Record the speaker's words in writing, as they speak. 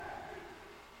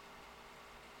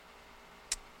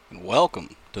and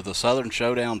welcome to the Southern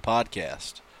Showdown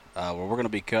podcast, where we're going to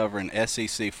be covering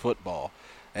SEC football.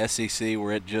 SEC,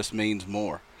 where it just means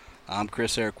more. I'm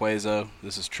Chris Araquazo.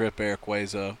 This is Tripp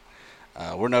Araquazo.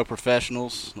 We're no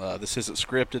professionals. This isn't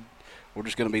scripted. We're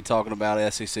just going to be talking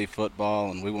about SEC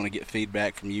football, and we want to get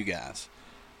feedback from you guys.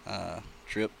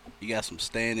 Tripp, you got some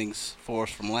standings for us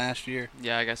from last year?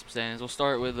 Yeah, I got some standings. We'll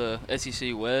start with the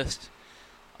SEC West.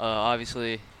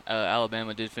 Obviously,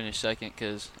 Alabama did finish second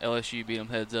because LSU beat them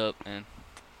heads up, and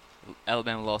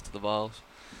Alabama lost to the Vols.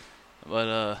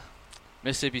 But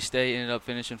Mississippi State ended up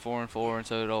finishing 4-4, and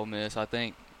so did Ole Miss. I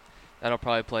think that'll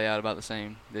probably play out about the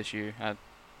same this year.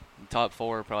 Top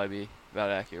four will probably be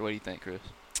about accurate. What do you think, Chris?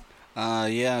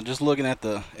 Yeah, just looking at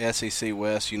the SEC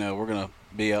West, we're going to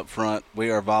be up front.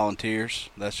 We are volunteers.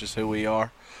 That's just who we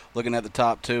are. Looking at the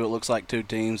top two, it looks like two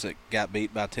teams that got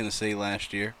beat by Tennessee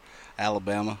last year,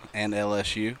 Alabama and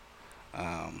LSU.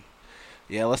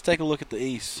 Yeah, let's take a look at the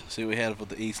East, see what we had with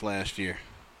the East last year.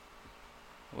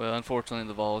 Well, unfortunately,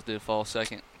 the Vols did fall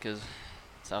second because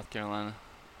South Carolina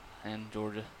and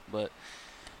Georgia. But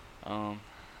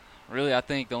really, I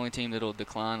think the only team that will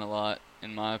decline a lot,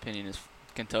 in my opinion, is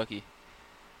Kentucky.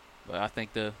 But I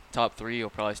think the top three will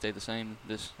probably stay the same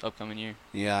this upcoming year.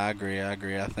 Yeah, I agree.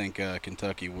 I think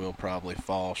Kentucky will probably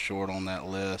fall short on that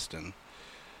list. And,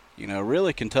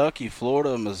 really Kentucky,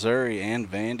 Florida, Missouri, and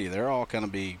Vandy, they're all going to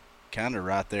be kind of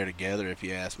right there together if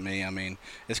you ask me. I mean,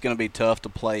 it's going to be tough to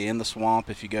play in the swamp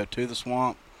if you go to the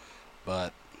swamp.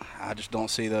 But I just don't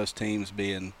see those teams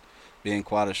being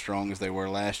quite as strong as they were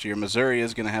last year. Missouri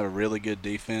is going to have a really good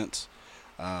defense.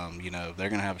 They're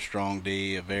going to have a strong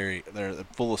D. They're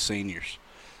full of seniors.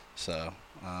 So,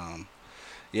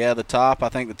 the top. I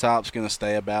think the top's going to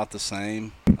stay about the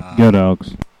same. Go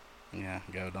Dogs. Yeah,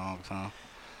 go Dogs, huh?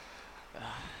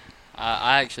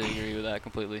 I actually agree with that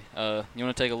completely. You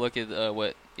want to take a look at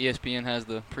what ESPN has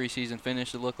the preseason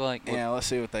finish to look like? Yeah, let's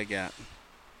see what they got.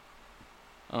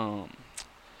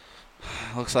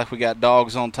 Looks like we got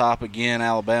Dogs on top again,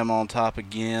 Alabama on top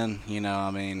again.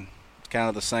 Kind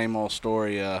of the same old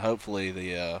story. Hopefully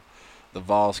the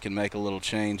Vols can make a little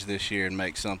change this year and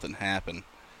make something happen.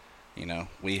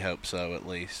 We hope so at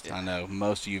least. Yeah. I know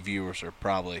most of you viewers are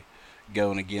probably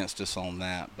going against us on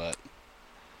that, but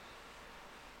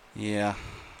yeah.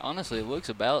 Honestly, it looks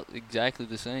about exactly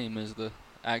the same as the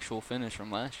actual finish from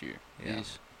last year. Yeah.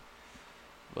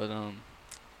 But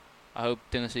I hope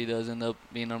Tennessee does end up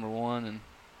being number one, and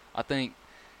I think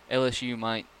LSU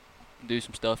might do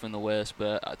some stuff in the West,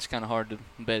 but it's kind of hard to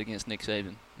bet against Nick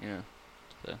Saban,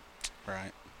 So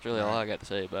right. That's really all I got to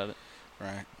say about it.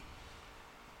 Right.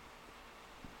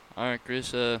 All right,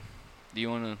 Chris. Do you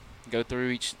want to go through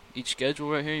each schedule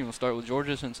right here? You want to start with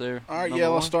Georgia since they're all right? Yeah,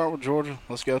 let's start with Georgia.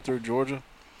 Let's go through Georgia.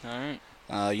 All right.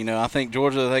 I think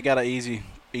Georgia, they got an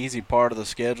easy part of the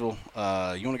schedule. You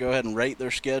want to go ahead and rate their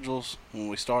schedules when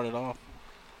we start it off?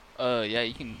 Yeah,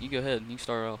 you go ahead. You can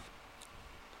start off.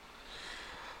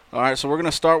 All right, so we're going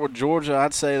to start with Georgia.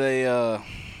 I'd say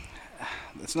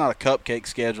it's not a cupcake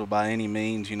schedule by any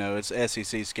means. It's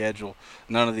SEC schedule.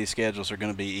 None of these schedules are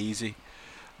going to be easy.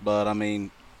 But,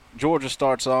 Georgia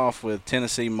starts off with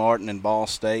Tennessee, Martin, and Ball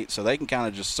State, so they can kind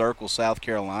of just circle South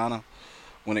Carolina.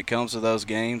 When it comes to those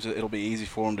games, it'll be easy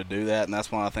for them to do that, and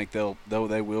that's why I think they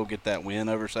will get that win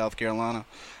over South Carolina.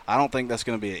 I don't think that's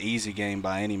going to be an easy game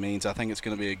by any means. I think it's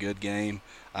going to be a good game.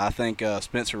 I think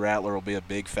Spencer Rattler will be a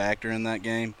big factor in that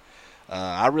game.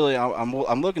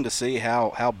 I'm looking to see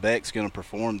how Beck's going to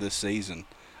perform this season.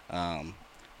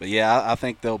 But yeah, I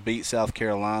think they'll beat South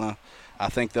Carolina. I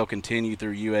think they'll continue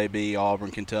through UAB, Auburn,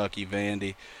 Kentucky,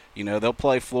 Vandy. They'll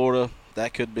play Florida.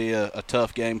 That could be a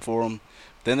tough game for them.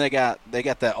 Then they got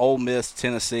that Ole Miss,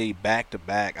 Tennessee back to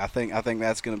back. I think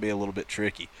that's going to be a little bit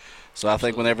tricky. So I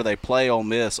think whenever they play Ole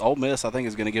Miss I think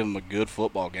is going to give them a good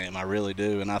football game. I really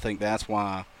do, and I think that's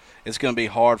why it's going to be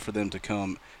hard for them to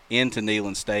come into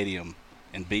Neyland Stadium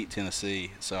and beat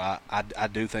Tennessee. So I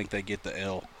do think they get the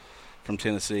L from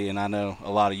Tennessee, and I know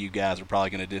a lot of you guys are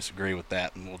probably going to disagree with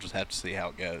that, and we'll just have to see how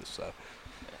it goes. So.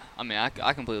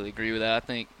 I completely agree with that. I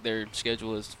think their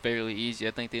schedule is fairly easy.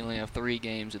 I think they only have 3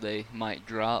 games that they might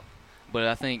drop. But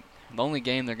I think the only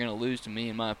game they're going to lose, to me,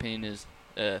 in my opinion, is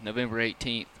November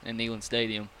 18th in Neyland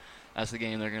Stadium. That's the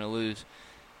game they're going to lose.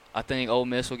 I think Ole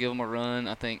Miss will give them a run.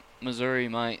 I think Missouri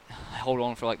might hold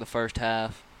on for, the first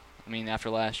half.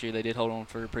 After last year, they did hold on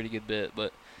for a pretty good bit.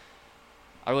 But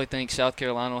I really think South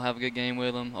Carolina will have a good game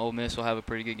with them. Ole Miss will have a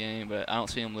pretty good game. But I don't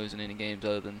see them losing any games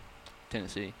other than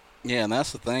Tennessee. Yeah, and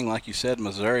that's the thing. Like you said,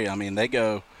 Missouri, they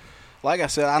go like I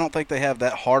said, I don't think they have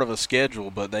that hard of a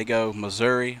schedule, but they go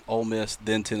Missouri, Ole Miss,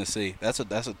 then Tennessee. That's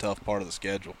a tough part of the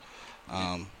schedule.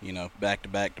 Back to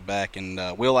back to back,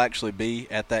 and we'll actually be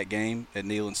at that game at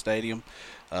Neyland Stadium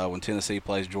when Tennessee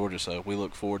plays Georgia. So we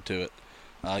look forward to it.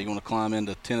 You want to climb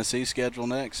into Tennessee's schedule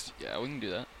next? Yeah, we can do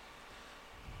that.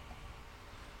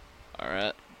 All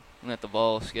right, I'm at the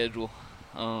Vol schedule.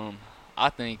 I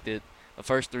think that the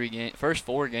first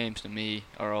 4 games to me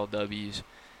are all W's.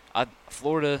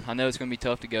 Florida, I know it's going to be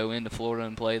tough to go into Florida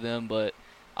and play them, but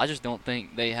I just don't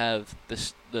think they have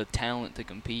the talent to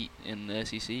compete in the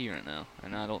SEC right now.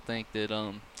 And I don't think that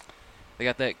they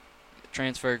got that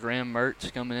transfer Graham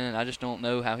Mertz coming in. I just don't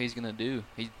know how he's going to do.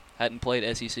 He hadn't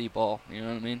played SEC ball, you know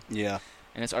what I mean? Yeah.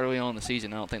 And it's early on in the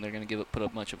season. I don't think they're going to put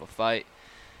up much of a fight.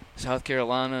 South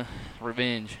Carolina,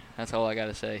 revenge. That's all I got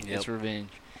to say. Yep. It's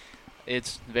revenge.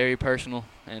 It's very personal,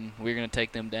 and we're going to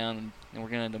take them down, and we're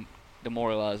going to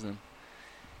demoralize them.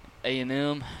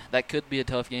 A&M, that could be a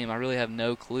tough game. I really have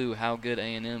no clue how good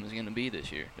A&M is going to be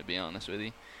this year, to be honest with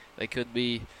you. They could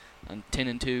be a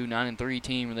 10-2, 9-3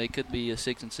 team, or they could be a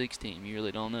 6-6 team. You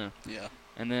really don't know. Yeah.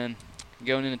 And then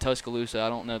going into Tuscaloosa, I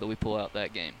don't know that we pull out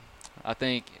that game. I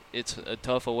think it's a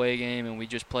tough away game, and we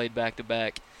just played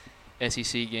back-to-back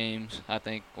SEC games. I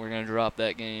think we're going to drop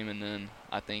that game, and then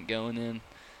I think going in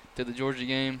to the Georgia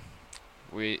game,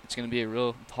 it's going to be a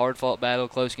real hard-fought battle,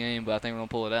 close game, but I think we're going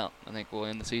to pull it out. I think we'll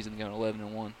end the season going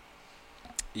 11-1.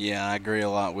 Yeah, I agree a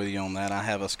lot with you on that. I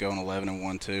have us going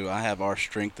 11-1 too. I have our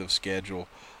strength of schedule.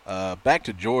 Back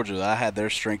to Georgia, I had their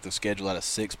strength of schedule at a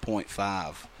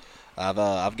 6.5.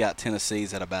 I've got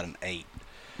Tennessee's at about an 8.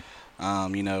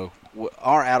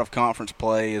 Our out-of-conference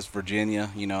play is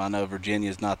Virginia. I know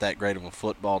Virginia's not that great of a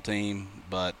football team,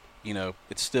 but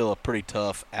it's still a pretty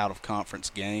tough out-of-conference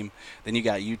game. Then you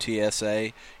got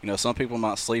UTSA. Some people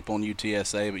might sleep on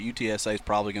UTSA, but UTSA is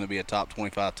probably going to be a top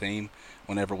 25 team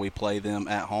whenever we play them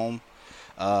at home.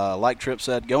 Like Tripp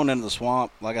said, going into the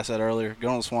Swamp, like I said earlier,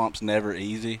 going to the Swamp's never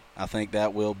easy. I think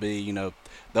that will be,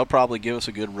 they'll probably give us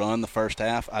a good run the first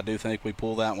half. I do think we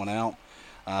pull that one out.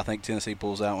 I think Tennessee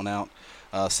pulls that one out.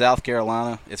 South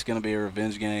Carolina, it's going to be a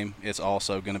revenge game. It's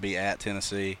also going to be at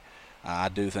Tennessee. I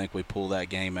do think we pull that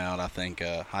game out. I think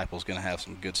Heupel's going to have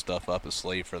some good stuff up his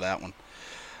sleeve for that one.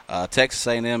 Texas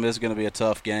A&M is going to be a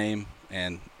tough game,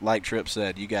 and like Tripp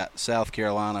said, you got South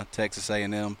Carolina, Texas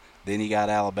A&M, then you got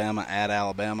Alabama at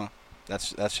Alabama.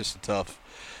 That's just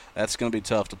that's going to be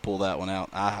tough to pull that one out.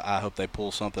 I hope they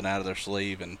pull something out of their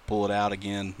sleeve and pull it out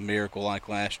again, miracle like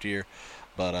last year.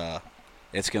 But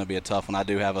it's going to be a tough one. I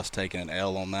do have us taking an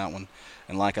L on that one.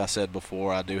 And like I said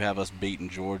before, I do have us beating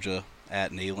Georgia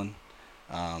at Neyland.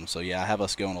 I have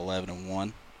us going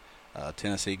 11-1.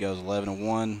 Tennessee goes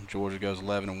 11-1. Georgia goes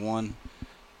 11-1.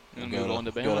 We'll go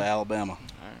to Alabama. All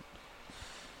right.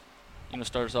 You going to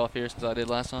start us off here since I did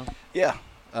last time? Yeah.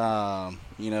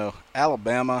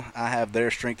 Alabama, I have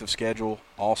their strength of schedule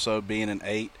also being an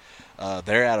 8.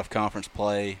 They're out of conference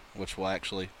play, which will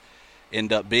actually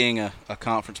end up being a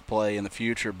conference play in the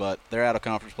future, but they're out of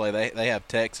conference play. They have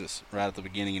Texas right at the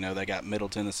beginning. They got Middle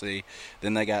Tennessee,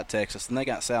 then they got Texas, then they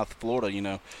got South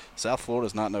Florida. South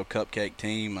Florida's not no cupcake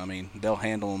team. I mean, they'll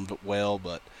handle them well,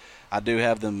 but I do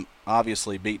have them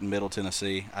obviously beating Middle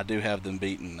Tennessee. I do have them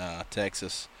beating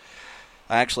Texas.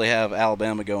 I actually have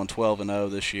Alabama going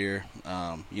 12-0 this year.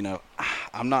 I'm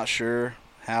not sure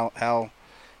how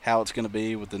it's going to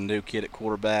be with the new kid at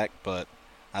quarterback, but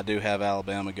I do have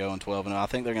Alabama going 12-0. I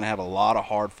think they're going to have a lot of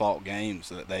hard-fought games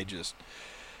that they just,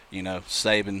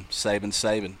 Saban.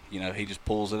 He just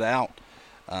pulls it out.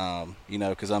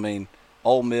 Because,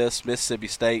 Ole Miss, Mississippi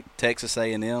State, Texas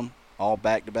A&M, all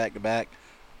back-to-back-to-back.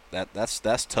 That's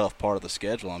tough part of the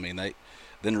schedule.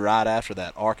 Then right after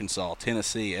that, Arkansas,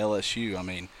 Tennessee,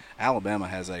 LSU. Alabama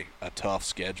has a tough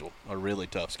schedule, a really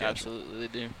tough schedule. Absolutely, they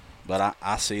do. But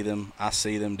I see them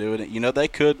doing it.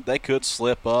 They could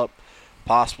slip up,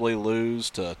 possibly lose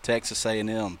to Texas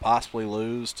A&M, possibly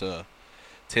lose to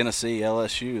Tennessee,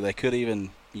 LSU. They could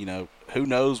even, who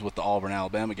knows with the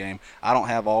Auburn-Alabama game. I don't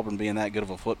have Auburn being that good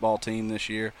of a football team this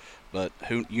year, but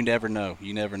you never know.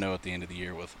 You never know at the end of the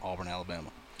year with Auburn-Alabama.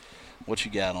 What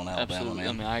you got on Alabama, Absolutely.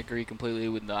 man? I agree completely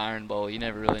with the Iron Bowl. You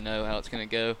never really know how it's going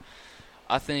to go.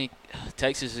 I think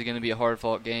Texas is going to be a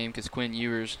hard-fought game because Quinn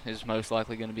Ewers is most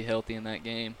likely going to be healthy in that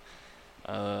game.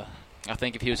 I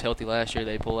think if he was healthy last year,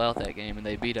 they pull out that game and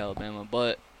they beat Alabama.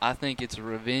 But I think it's a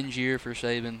revenge year for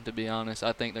Saban, to be honest.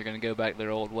 I think they're going to go back to their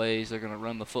old ways. They're going to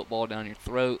run the football down your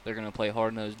throat. They're going to play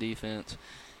hard-nosed defense,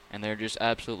 and they're just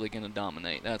absolutely going to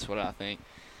dominate. That's what I think.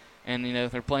 And,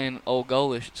 they're playing old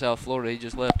Golish at South Florida. He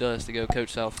just left us to go coach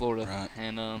South Florida. Right.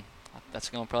 And that's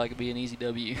going to probably be an easy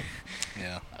W.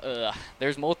 Yeah.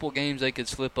 There's multiple games they could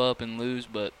slip up and lose,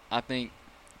 but I think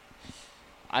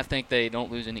they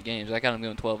don't lose any games. I got them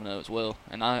going 12-0 as well.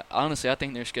 And I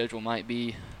think their schedule might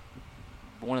be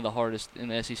one of the hardest in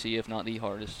the SEC, if not the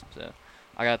hardest. So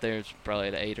I got theirs probably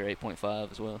at 8 or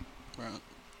 8.5 as well. Right.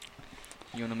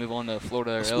 You want to move on to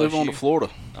Florida or Let's LSU? move on to Florida.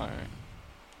 All right.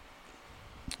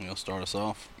 You'll start us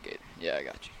off. Good. Yeah, I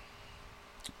got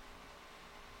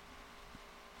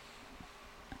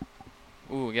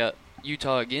you. Ooh, we got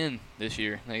Utah again this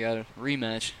year. They got a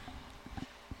rematch.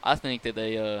 I think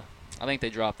they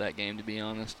dropped that game, to be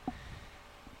honest.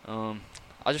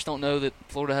 I just don't know that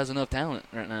Florida has enough talent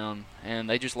right now, and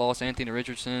they just lost Anthony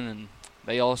Richardson, and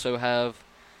they also have,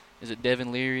 is it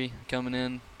Devin Leary coming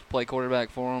in to play quarterback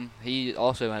for them? He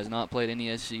also has not played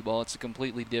any SEC ball. It's a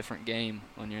completely different game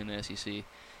when you're in the SEC.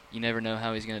 You never know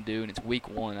how he's going to do, and it's week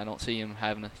 1. I don't see him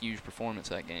having a huge performance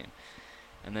that game.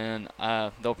 And then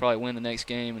they'll probably win the next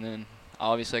game, and then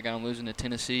obviously I got them losing to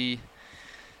Tennessee.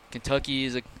 Kentucky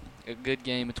is a good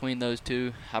game between those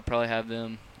two. I probably have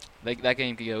them. That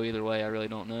game could go either way. I really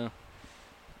don't know.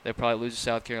 They'll probably lose to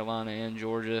South Carolina and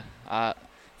Georgia.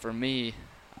 For me,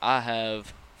 I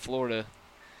have Florida.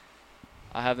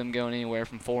 I have them going anywhere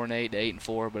from 4-8 to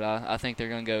 8-4, but I think they're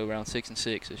going to go around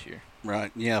 6-6 this year.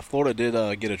 Right. Yeah, Florida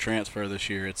did get a transfer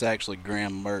this year. It's actually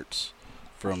Graham Mertz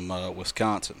from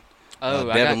Wisconsin. Oh,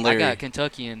 I got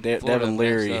Kentucky and Florida. Devin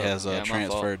Leary has yeah,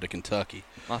 transferred to Kentucky.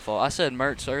 My fault. I said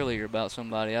Mertz earlier about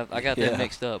somebody. I got that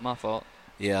mixed up. My fault.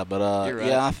 Yeah, but You're right.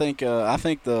 yeah, I think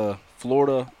the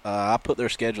Florida. I put their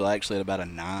schedule actually at about a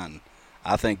 9.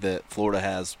 I think that Florida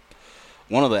has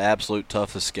one of the absolute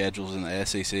toughest schedules in the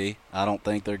SEC. I don't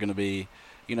think they're going to be.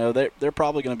 They're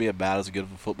probably going to be about as good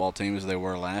of a football team as they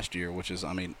were last year, which is,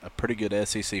 a pretty good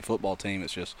SEC football team.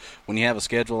 It's just when you have a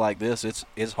schedule like this,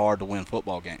 it's hard to win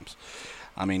football games.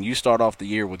 You start off the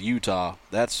year with Utah.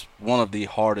 That's one of the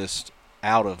hardest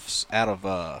out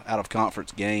of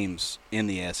conference games in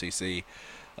the SEC,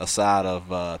 aside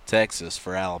of Texas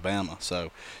for Alabama.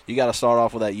 So you got to start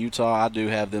off with that Utah. I do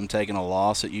have them taking a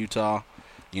loss at Utah.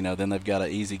 Then they've got an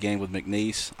easy game with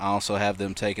McNeese. I also have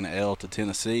them taking an L to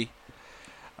Tennessee.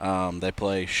 They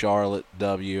play Charlotte,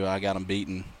 W. I got them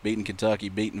beating Kentucky,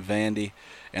 beating Vandy.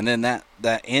 And then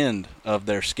that end of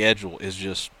their schedule is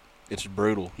it's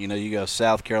brutal. You go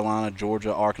South Carolina,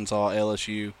 Georgia, Arkansas,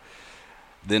 LSU,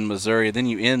 then Missouri. Then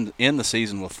you end the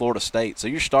season with Florida State. So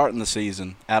you're starting the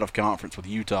season out of conference with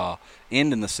Utah,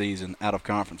 ending the season out of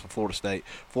conference with Florida State.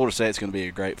 Florida State's going to be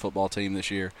a great football team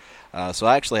this year. So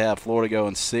I actually have Florida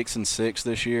going 6-6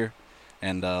 this year.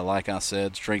 And like I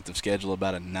said, strength of schedule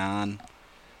about a 9.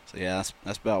 So, yeah,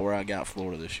 that's about where I got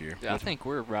Florida this year. Yeah, I think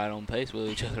we're right on pace with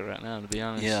each other right now, to be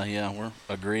honest. Yeah, we're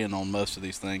agreeing on most of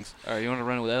these things. All right, you want to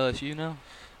run it with LSU now?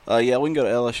 Yeah, we can go to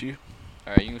LSU.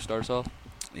 All right, you can start us off?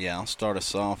 Yeah, I'll start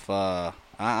us off. I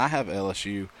have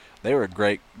LSU. They were a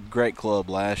great club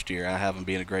last year. I have them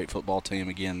being a great football team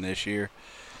again this year.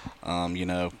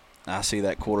 I see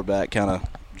that quarterback kind of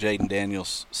Jaden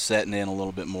Daniels setting in a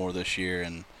little bit more this year,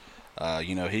 and,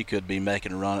 he could be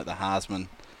making a run at the Heisman.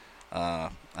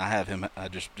 I have him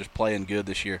just playing good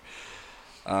this year.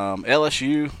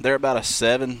 LSU, they're about a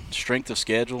 7 strength of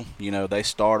schedule. They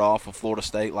start off with Florida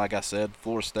State. Like I said,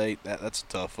 Florida State, that's a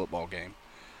tough football game.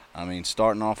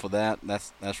 Starting off with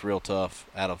that's real tough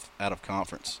out of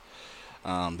conference.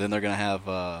 Then they're going to have,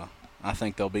 I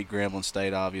think they'll beat Grambling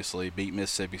State, obviously, beat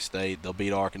Mississippi State. They'll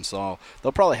beat Arkansas.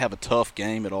 They'll probably have a tough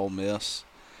game at Ole Miss.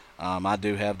 I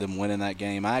do have them winning that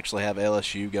game. I actually have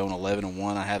LSU going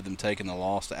 11-1. I have them taking the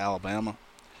loss to Alabama.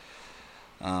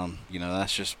 I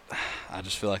just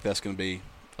feel like that's going to be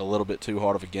a little bit too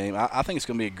hard of a game. I think it's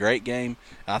going to be a great game.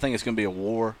 I think it's going to be a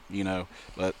war,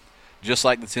 but just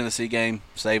like the Tennessee game,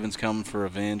 Saban's coming for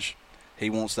revenge.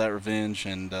 He wants that revenge,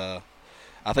 and I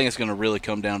think it's going to really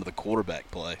come down to the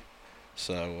quarterback play.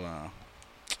 So,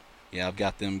 I've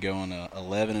got them going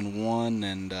 11-1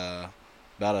 and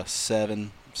about a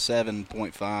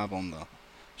 7.5 on the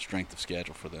strength of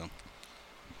schedule for them.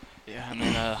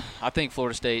 Yeah, I think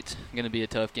Florida State's going to be a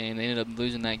tough game. They ended up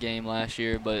losing that game last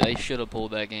year, but they should have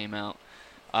pulled that game out.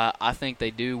 I think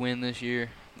they do win this year.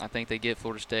 I think they get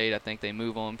Florida State. I think they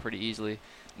move on pretty easily.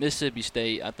 Mississippi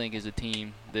State, I think, is a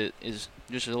team that is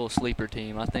just a little sleeper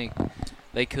team. I think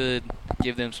they could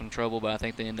give them some trouble, but I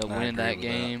think they end up winning that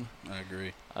game. I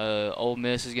agree. Ole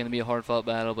Miss is going to be a hard-fought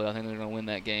battle, but I think they're going to win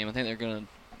that game. I think they're going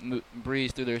to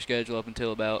breeze through their schedule up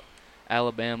until about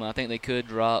Alabama. I think they could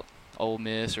drop Ole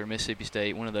Miss or Mississippi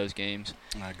State, one of those games.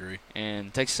 I agree.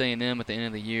 And Texas A&M at the end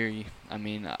of the year,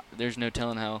 there's no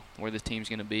telling where this team's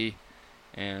going to be.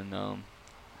 And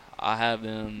I have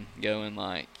them going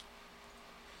like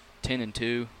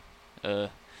 10-2.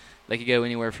 They could go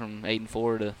anywhere from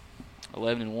 8-4 to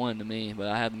 11-1 to me, but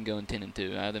I have them going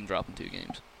 10-2. I have them dropping 2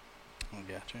 games. I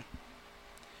got you.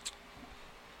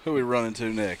 Who we running to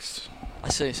next? I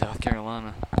say South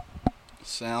Carolina.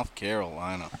 South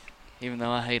Carolina. Even though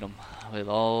I hate them with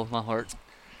all my heart.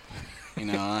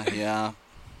 Yeah.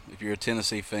 If you're a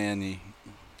Tennessee fan,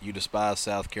 you despise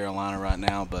South Carolina right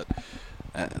now, but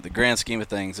the grand scheme of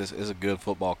things is a good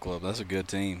football club. That's a good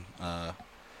team.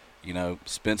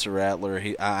 Spencer Rattler,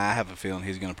 I have a feeling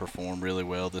he's going to perform really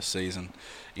well this season.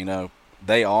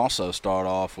 They also start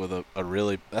off with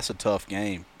that's a tough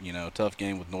game. A tough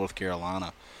game with North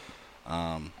Carolina.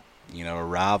 A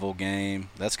rival game.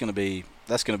 That's going to be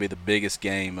the biggest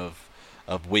game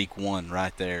of week 1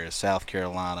 right there is South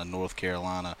Carolina, North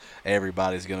Carolina.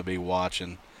 Everybody's going to be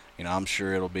watching. I'm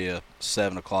sure it'll be a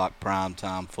 7 o'clock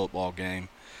primetime football game.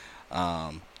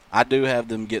 I do have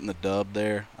them getting the dub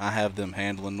there. I have them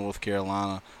handling North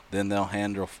Carolina. Then they'll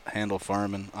handle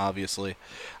Furman, obviously.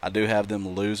 I do have them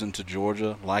losing to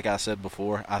Georgia. Like I said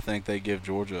before, I think they give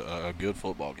Georgia a good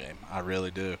football game. I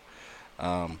really do.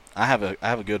 I have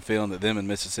a good feeling that them and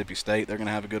Mississippi State, they're going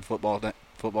to have a good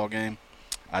football game.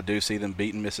 I do see them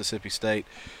beating Mississippi State.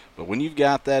 But when you've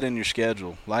got that in your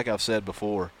schedule, like I've said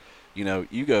before,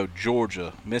 you go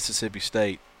Georgia, Mississippi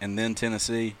State, and then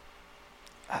Tennessee.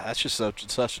 That's just such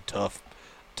a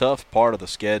tough part of the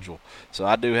schedule. So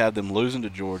I do have them losing to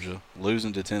Georgia,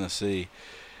 losing to Tennessee,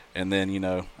 and then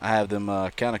I have them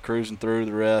kind of cruising through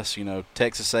the rest.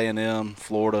 Texas A&M,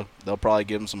 Florida, they'll probably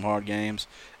give them some hard games,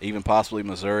 even possibly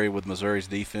Missouri with Missouri's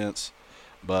defense.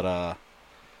 But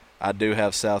I do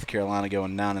have South Carolina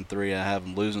going 9-3. I have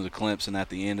them losing to Clemson at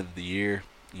the end of the year.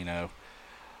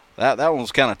 That one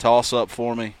was kind of toss-up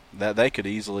for me. That they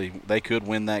could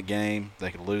win that game. They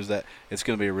could lose that. It's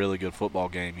going to be a really good football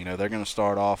game. They're going to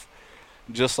start off,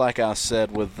 just like I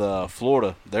said with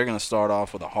Florida, they're going to start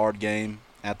off with a hard game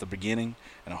at the beginning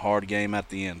and a hard game at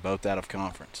the end, both out of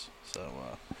conference. So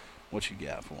what you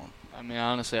got for them? I mean,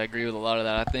 honestly, I agree with a lot of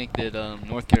that. I think that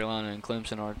North Carolina and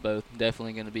Clemson are both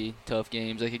definitely going to be tough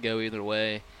games. They could go either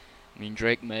way. I mean,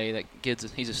 Drake May,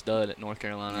 he's a stud at North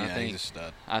Carolina. Yeah, he's a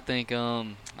stud. I think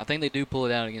they do pull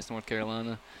it out against North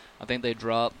Carolina. I think they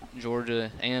drop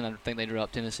Georgia, and I think they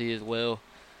drop Tennessee as well.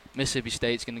 Mississippi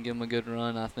State's going to give them a good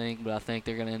run, I think, but I think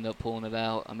they're going to end up pulling it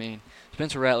out. I mean,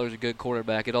 Spencer Rattler's a good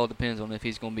quarterback. It all depends on if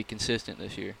he's going to be consistent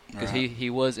this year, because he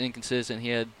was inconsistent. He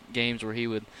had games where he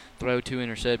would throw 2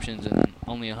 interceptions and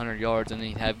only 100 yards, and then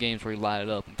he'd have games where he'd light it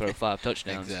up and throw 5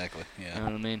 touchdowns. Exactly, yeah. You know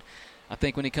what I mean? I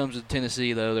think when it comes to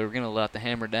Tennessee, though, they're going to let the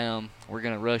hammer down. We're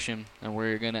going to rush him, and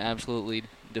we're going to absolutely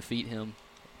defeat him.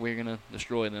 We're going to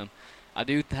destroy them. I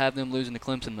do have them losing to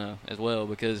Clemson, though, as well,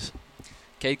 because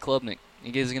Cade Klubnik,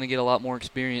 he's going to get a lot more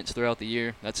experience throughout the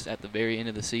year. That's at the very end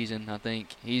of the season. I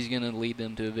think he's going to lead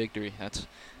them to a victory. I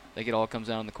think it all comes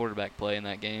down to the quarterback play in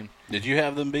that game. Did you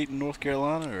have them beating North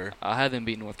Carolina? Or I had them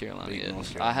beat North Carolina,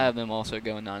 I have them also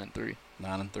going 9-3.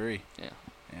 9-3. Yeah.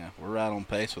 Yeah, we're right on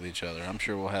pace with each other. I'm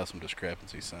sure we'll have some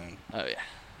discrepancies soon. Oh,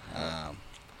 yeah.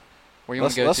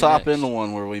 Let's hop into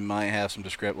one where we might have some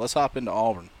discrepancies. Let's hop into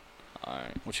Auburn. All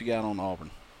right. What you got on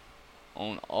Auburn?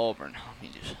 On Auburn. Let me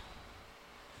just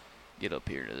get up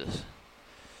here to this.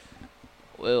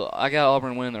 Well, I got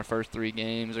Auburn winning their first 3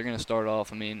 games. They're going to start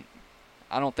off,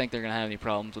 I don't think they're going to have any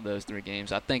problems with those 3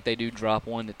 games. I think they do drop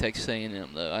one to Texas A&M,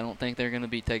 though. I don't think they're going to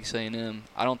beat Texas A&M.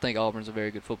 I don't think Auburn's a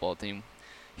very good football team.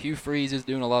 Hugh Freeze is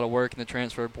doing a lot of work in the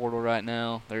transfer portal right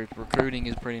now. Their recruiting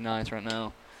is pretty nice right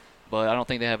now, but I don't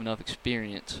think they have enough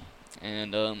experience.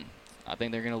 And I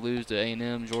think they're going to lose to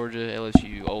A&M, Georgia,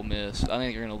 LSU, Ole Miss. I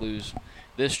think they're going to lose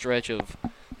this stretch of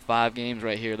 5 games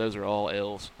right here. Those are all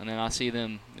L's. And then I see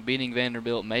them beating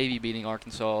Vanderbilt, maybe beating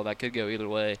Arkansas. That could go either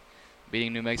way.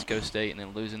 Beating New Mexico State and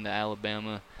then losing to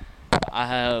Alabama. I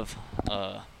have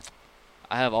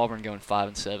Auburn going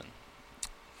 5-7.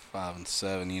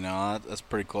 5-7. That's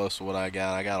pretty close to what I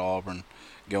got. I got Auburn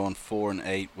going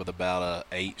 4-8 with about a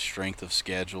 8 strength of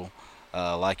schedule.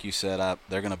 Like you said,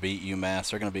 they're going to beat UMass.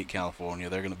 They're going to beat California.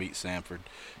 They're going to beat Samford.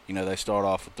 They start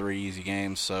off with 3 easy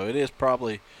games, so it is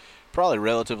probably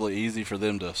relatively easy for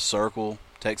them to circle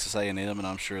Texas A&M, and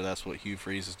I'm sure that's what Hugh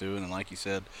Freeze is doing. And like you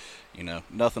said,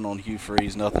 nothing on Hugh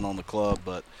Freeze, nothing on the club,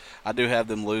 but I do have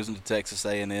them losing to Texas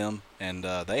A&M, and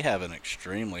they have an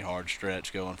extremely hard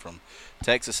stretch going from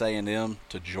Texas A&M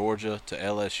to Georgia to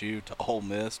LSU to Ole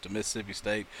Miss to Mississippi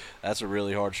State. That's a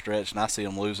really hard stretch, and I see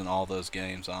them losing all those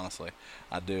games, honestly.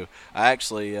 I do. I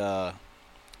actually,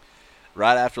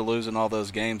 right after losing all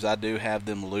those games, I do have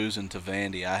them losing to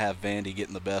Vandy. I have Vandy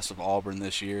getting the best of Auburn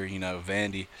this year.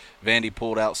 Vandy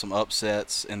pulled out some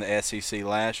upsets in the SEC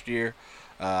last year.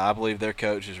 I believe their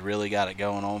coach has really got it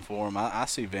going on for them. I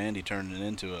see Vandy turning it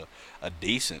into a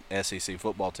decent SEC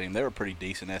football team. They were a pretty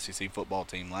decent SEC football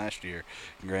team last year.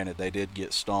 Granted, they did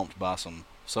get stomped by some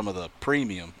of the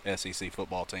premium SEC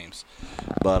football teams.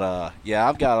 But yeah,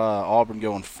 I've got Auburn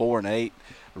going 4-8.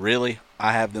 Really,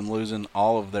 I have them losing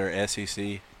all of their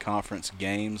SEC conference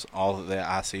games. All that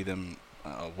I see them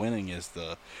winning is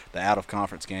the out of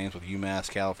conference games with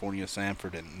UMass, California,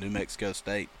 Samford, and New Mexico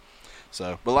State.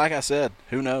 So, but like I said,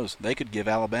 who knows? They could give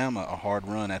Alabama a hard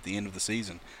run at the end of the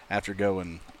season after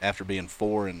being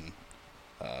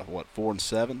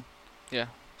 4-7. Yeah.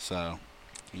 So,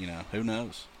 who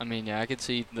knows? I mean, yeah, I could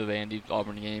see the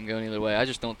Vandy-Auburn game going either way. I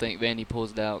just don't think Vandy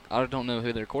pulls it out. I don't know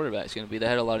who their quarterback's going to be. They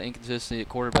had a lot of inconsistency at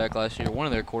quarterback last year. One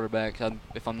of their quarterbacks,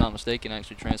 if I'm not mistaken,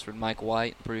 actually transferred. Mike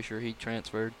White, I'm pretty sure he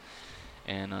transferred.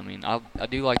 And, I mean, I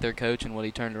do like their coach and what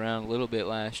he turned around a little bit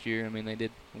last year. I mean, they did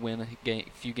win a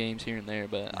few games here and there,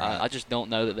 but Right. I just don't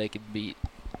know that they could beat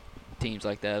teams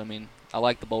like that. I mean, I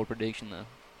like the bold prediction, though.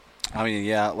 I mean,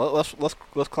 yeah. Let's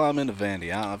climb into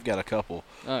Vandy. I've got a couple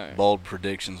bold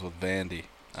predictions with Vandy.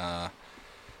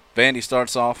 Vandy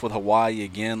starts off with Hawaii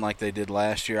again, like they did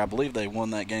last year. I believe they won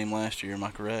that game last year. Am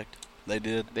I correct? They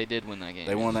did. They did win that game.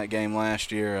 They won that game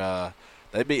last year.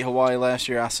 They beat Hawaii last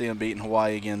year. I see them beating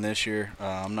Hawaii again this year.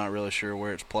 I'm not really sure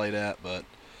where it's played at, but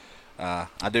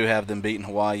I do have them beating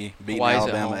Hawaii, beating Hawaii's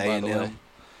Alabama at home, by the way. A&M.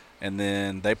 And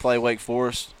then they play Wake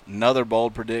Forest. Another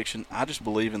bold prediction. I just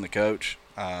believe in the coach.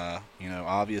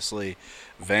 Obviously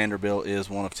Vanderbilt is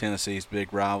one of Tennessee's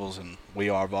big rivals, and we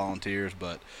are Volunteers,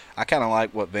 but I kind of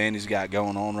like what Vandy's got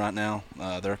going on right now.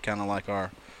 They're kind of like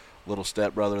our little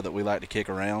stepbrother that we like to kick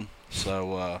around.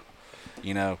 So,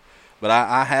 but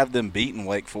I have them beating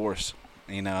Wake Forest.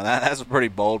 That's a pretty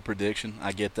bold prediction.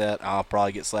 I get that. I'll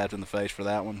probably get slapped in the face for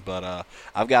that one. But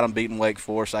I've got them beating Wake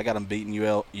Forest. I got them beating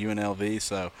UNLV.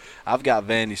 So I've got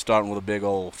Vandy starting with a big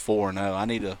old 4-0. I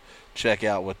need to check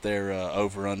out what their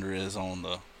over-under is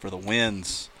for the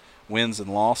wins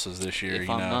and losses this year. If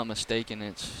I'm not mistaken,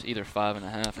 it's either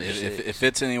 5.5 or 6. If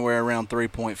it's anywhere around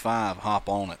 3.5, hop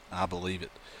on it. I believe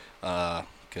it.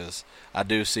 Because I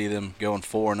do see them going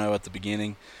 4-0 at the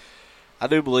beginning. I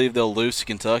do believe they'll lose to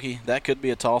Kentucky. That could be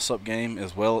a toss-up game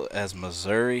as well as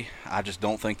Missouri. I just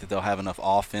don't think that they'll have enough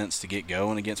offense to get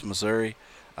going against Missouri.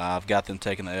 I've got them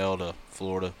taking the L to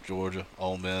Florida, Georgia,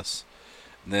 Ole Miss.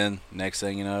 And then next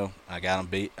thing you know, I got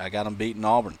them beating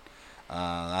Auburn.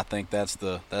 I think that's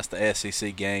the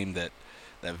SEC game that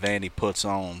Vandy puts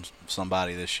on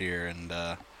somebody this year, and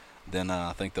then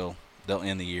I think they'll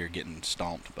end the year getting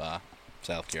stomped by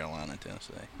South Carolina and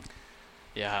Tennessee.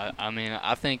 Yeah, I mean,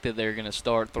 I think that they're going to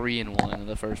start 3-1 in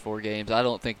the first 4 games. I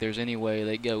don't think there's any way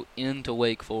they go into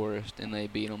Wake Forest and they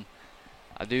beat them.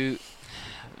 I do.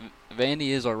 Vandy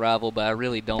is our rival, but I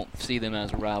really don't see them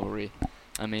as a rivalry.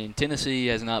 I mean, Tennessee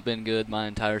has not been good my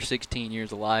entire 16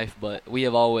 years of life, but we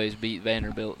have always beat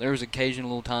Vanderbilt. There was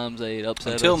occasional times they'd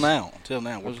upset us. Until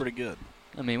now, we're pretty good.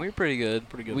 I mean, we're pretty good.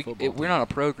 Football team. We're not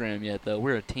a program yet, though.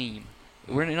 We're a team.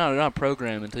 We're not a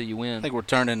program until you win. I think we're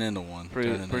turning into one.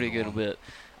 Pretty good a bit.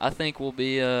 I think we'll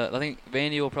be. I think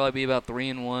Vandy will probably be about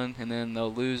 3-1, and then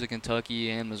they'll lose to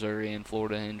Kentucky and Missouri and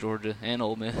Florida and Georgia and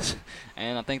Ole Miss,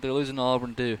 and I think they're losing to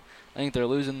Auburn too. I think they're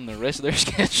losing the rest of their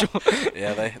schedule.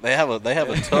 Yeah, they have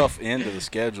a tough end of the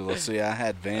schedule. Let's see. I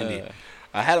had Vandy.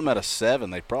 I had them at a 7.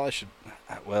 They probably should.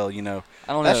 Well, I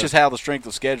don't that's know. just how the strength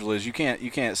of schedule is. You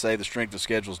can't say the strength of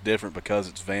schedule is different because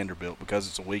it's Vanderbilt, because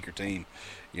it's a weaker team.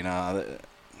 The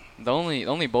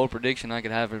only bold prediction I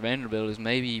could have for Vanderbilt is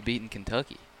maybe beating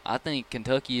Kentucky. I think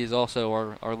Kentucky is also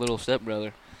our little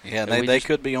stepbrother. Yeah, they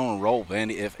could be on a roll.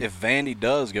 Vandy, if Vandy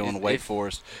does go into Wake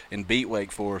Forest and beat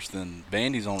Wake Forest, then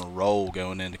Vandy's on a roll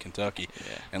going into Kentucky.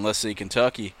 Yeah. And let's see,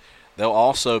 Kentucky, they'll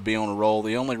also be on a roll.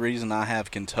 The only reason I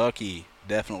have Kentucky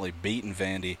definitely beating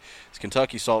Vandy is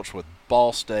Kentucky starts with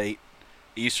Ball State,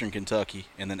 Eastern Kentucky,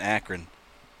 and then Akron.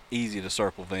 Easy to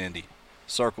circle Vandy.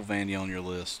 Circle Vandy on your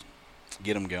list.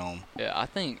 Get them going. Yeah, I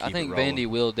think Keep it rolling. Vandy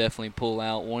will definitely pull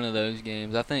out one of those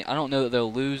games. I don't know that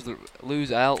they'll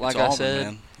lose out like It's I Auburn, said.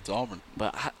 man. It's Auburn.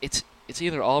 But it's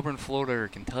either Auburn, Florida, or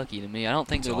Kentucky to me. I don't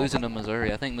think they're losing to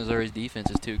Missouri. I think Missouri's defense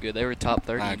is too good. They were top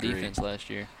 30 in defense last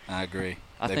year. I agree.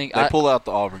 They pull out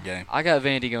the Auburn game. I got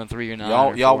Vandy going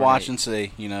 3-9. Y'all watch and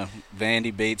see.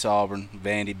 Vandy beats Auburn.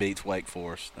 Vandy beats Wake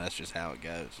Forest. That's just how it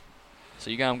goes. So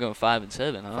you got them going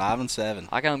 5-7, huh? 5-7.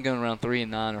 I got them going around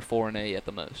 3-9 or 4-8 at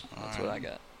the most. That's what I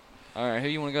got. All right, who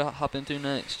you want to hop into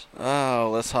next? Oh,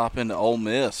 let's hop into Ole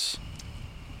Miss.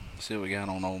 See what we got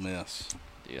on Ole Miss.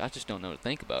 Dude, I just don't know what to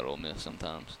think about Ole Miss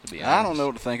sometimes, to be honest. I don't know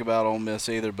what to think about Ole Miss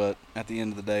either, but at the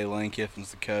end of the day, Lane Kiffin's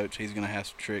the coach. He's going to have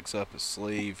some tricks up his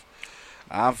sleeve.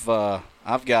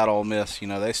 I've got Ole Miss. You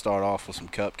know, they start off with some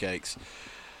cupcakes.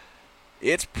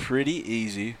 It's pretty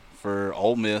easy for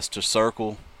Ole Miss to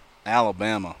circle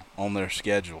Alabama on their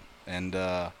schedule, and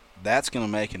that's going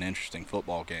to make an interesting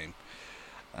football game.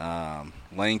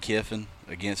 Lane Kiffin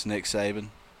against Nick Saban.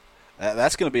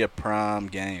 That's going to be a prime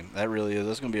game. That really is.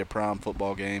 That's going to be a prime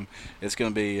football game. It's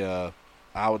going to be,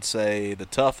 I would say, the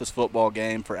toughest football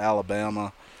game for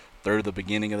Alabama through the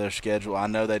beginning of their schedule. I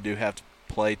know they do have to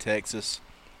play Texas.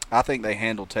 I think they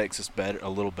handled Texas a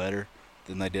little better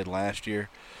than they did last year.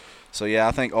 So, yeah,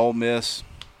 I think Ole Miss,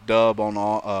 dub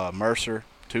on Mercer,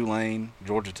 Tulane,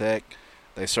 Georgia Tech.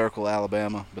 They circle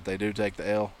Alabama, but they do take the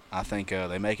L. I think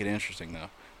they make it interesting,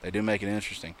 though. They do make it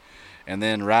interesting. And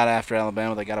then right after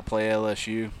Alabama, they got to play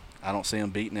LSU. I don't see them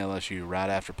beating LSU right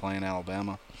after playing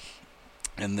Alabama.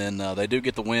 And then they do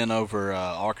get the win over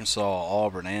Arkansas,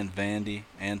 Auburn, and Vandy,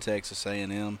 and Texas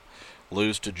A&M.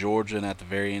 Lose to Georgia, and at the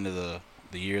very end of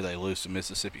the year, they lose to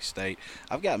Mississippi State.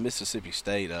 I've got Mississippi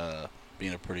State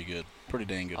being a pretty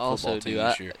dang good football team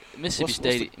this year. Mississippi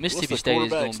State is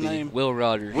going to be name? Will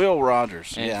Rogers. Will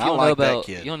Rogers. And yeah, I like that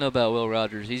kid. You don't know about Will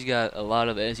Rogers. He's got a lot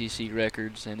of SEC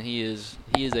records, and he is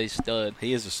a stud.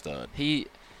 He is a stud.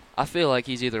 I feel like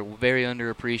he's either very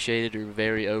underappreciated or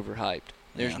very overhyped.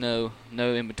 There's no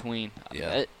in between.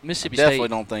 Yeah. Mississippi I definitely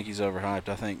State. don't think he's overhyped.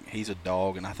 I think he's a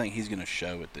dog, and I think he's going to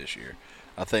show it this year.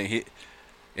 I think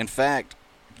in fact,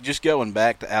 just going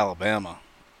back to Alabama,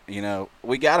 you know,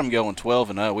 we got him going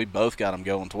 12-0. We both got him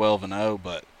going 12-0,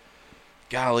 but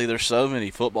golly, there's so many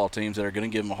football teams that are going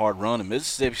to give him a hard run, and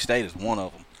Mississippi State is one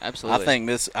of them. Absolutely.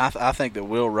 I think that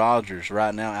Will Rogers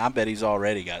right now, I bet he's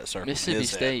already got it circled. Mississippi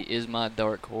State is my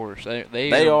dark horse.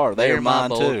 They are my mine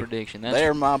bold too. prediction. They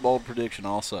are my bold prediction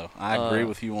also. I agree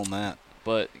with you on that.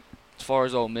 But as far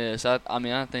as Ole Miss, I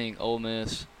think Ole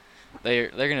Miss, they're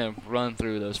going to run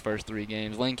through those first 3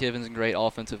 games. Lane Kiffin's a great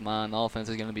offensive mind. The offense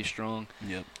is going to be strong.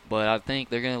 Yep. But I think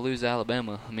they're going to lose to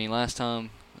Alabama. I mean, last time,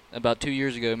 about 2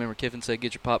 years ago, remember Kiffin said,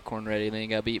 "Get your popcorn ready," and then he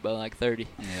got beat by like 30.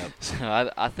 Yep. So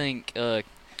I think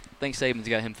Saban's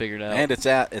got him figured out. And it's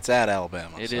at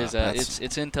Alabama. It is.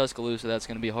 It's in Tuscaloosa. That's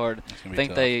going to be hard. Be I think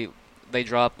tough. they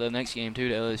drop the next game too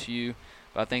to LSU,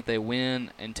 but I think they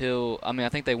win until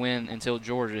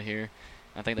Georgia here.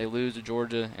 I think they lose to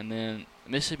Georgia, and then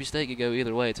Mississippi State could go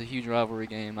either way. It's a huge rivalry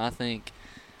game. I think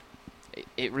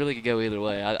it really could go either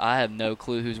way. I have no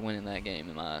clue who's winning that game,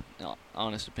 in my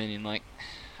honest opinion. Like,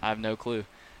 I have no clue.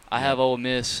 I have Ole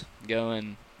Miss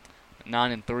going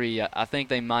 9-3. I think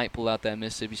they might pull out that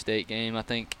Mississippi State game. I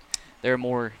think they're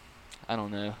more. I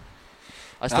don't know.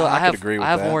 I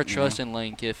have more trust in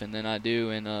Lane Kiffin than I do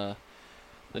in the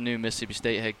new Mississippi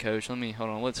State head coach. Let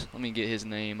me get his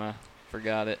name. I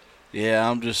forgot it. Yeah,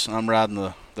 I'm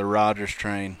riding the Rogers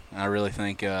train. I really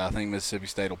think Mississippi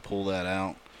State will pull that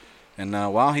out. And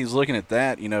while he's looking at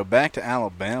that, you know, back to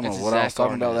Alabama. What I was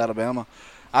talking about with Alabama,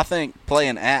 I think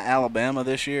playing at Alabama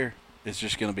this year is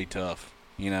just going to be tough.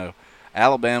 You know,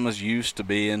 Alabama's used to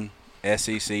being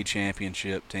SEC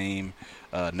championship team,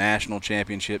 national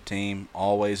championship team,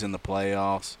 always in the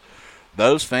playoffs.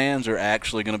 Those fans are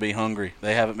actually going to be hungry.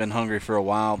 They haven't been hungry for a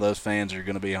while. Those fans are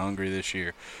going to be hungry this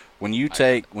year. When you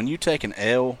take an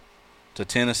L to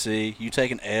Tennessee, you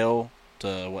take an L to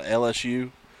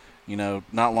LSU. You know,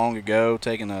 not long ago,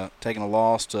 taking a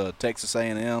loss to Texas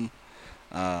A&M.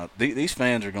 These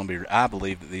fans are going to be. I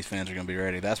believe that these fans are going to be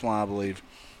ready. That's why I believe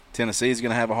Tennessee is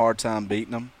going to have a hard time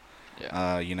beating them.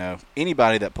 Yeah. You know,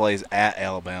 anybody that plays at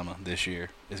Alabama this year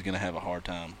is going to have a hard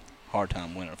time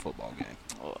winning a football game.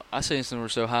 Well, I say since we're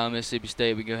so high on Mississippi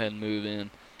State, we go ahead and move in.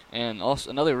 And also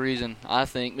another reason I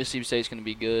think Mississippi State's going to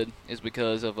be good is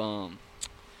because of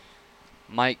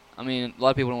Mike. I mean, a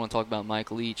lot of people don't want to talk about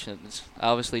Mike Leach. It's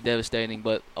obviously devastating,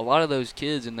 but a lot of those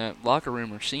kids in that locker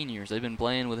room are seniors. They've been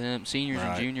playing with him. Seniors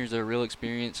and juniors are real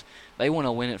experience. They want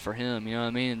to win it for him. You know what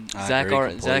I mean? Zach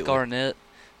Arnett.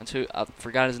 That's who I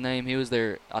forgot his name. He was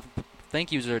their. I think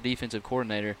he was their defensive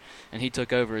coordinator, and he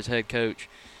took over as head coach.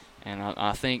 And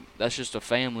I think that's just a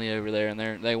family over there, and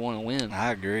they want to win.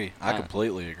 I agree. I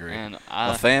completely agree. And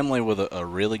a family with a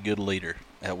really good leader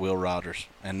at Will Rogers,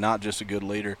 and not just a good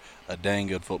leader, a dang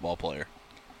good football player.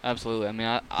 Absolutely. I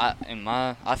mean,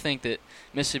 I think that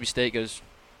Mississippi State goes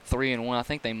 3-1. I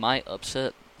think they might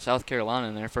upset South Carolina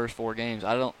in their first 4 games.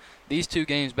 These 2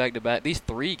 games back to back, these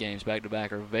 3 games back to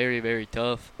back are very, very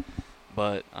tough.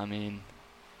 But I mean,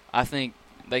 I think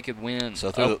they could win.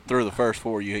 So through the first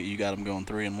 4, you got them going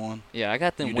 3-1. Yeah, I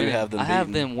got them winning. I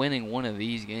have them winning one of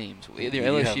these games, either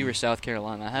LSU or South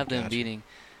Carolina. I have them beating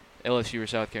LSU or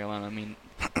South Carolina. I mean,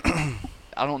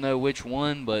 I don't know which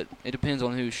one, but it depends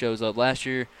on who shows up. Last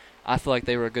year, I feel like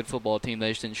they were a good football team.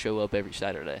 They just didn't show up every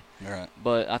Saturday. Right.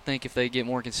 But I think if they get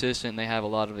more consistent and they have a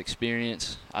lot of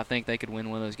experience, I think they could win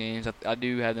one of those games. I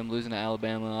do have them losing to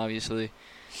Alabama, obviously.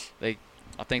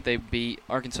 I think they beat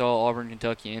Arkansas, Auburn,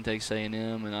 Kentucky, and Texas A&M,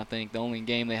 and I think the only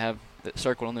game they have that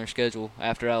circled on their schedule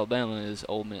after Alabama is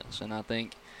Ole Miss, and I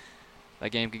think that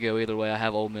game could go either way. I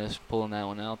have Ole Miss pulling that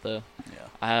one out, though. Yeah.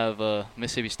 I have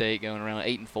Mississippi State going around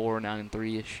 8-4,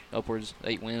 9-3-ish, upwards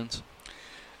 8 wins.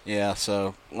 Yeah,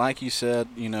 so like you said,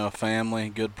 family,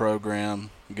 good program,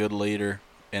 good leader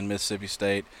in Mississippi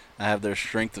State. I have their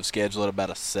strength of schedule at about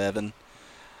a 7.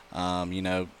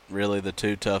 Really the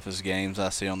two toughest games I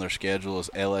see on their schedule is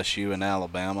LSU and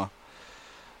Alabama.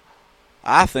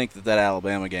 I think that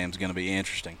Alabama game is going to be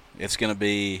interesting. It's going to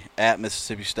be at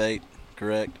Mississippi State,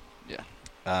 correct?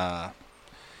 Yeah.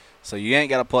 So you ain't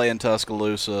got to play in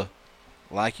Tuscaloosa.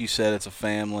 Like you said, it's a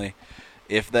family.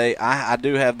 I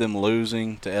do have them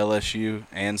losing to LSU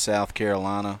and South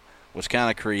Carolina, which kind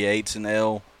of creates an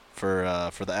L for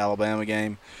the Alabama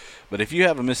game. But if you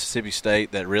have a Mississippi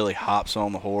State that really hops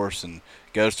on the horse and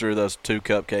goes through those 2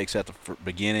 cupcakes at the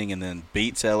beginning and then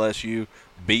beats LSU,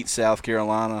 beats South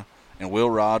Carolina, and Will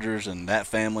Rogers and that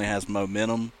family has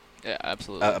momentum, Yeah,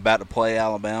 absolutely. About to play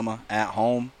Alabama at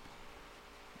home,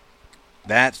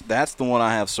 that's the one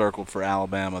I have circled for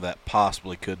Alabama that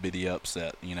possibly could be the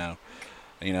upset.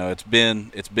 It's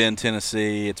been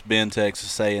Tennessee, it's been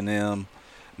Texas A&M.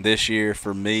 This year,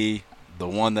 for me, the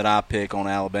one that I pick on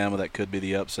Alabama that could be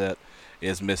the upset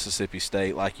is Mississippi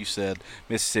State. Like you said,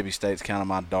 Mississippi State's kind of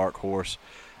my dark horse.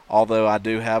 Although I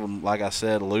do have them, like I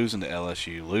said, losing to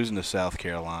LSU, losing to South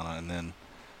Carolina, and then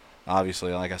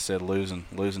obviously, like I said, losing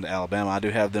to Alabama. I do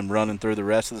have them running through the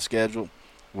rest of the schedule,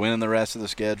 winning the rest of the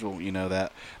schedule.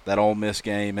 That Ole Miss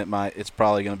game, it's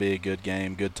probably going to be a good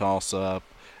game, good toss-up,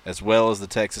 as well as the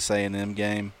Texas A&M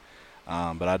game.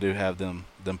 But I do have them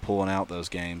pulling out those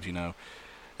games.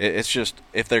 It's just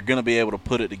if they're going to be able to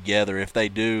put it together, if they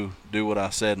do what I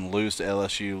said and lose to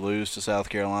LSU, lose to South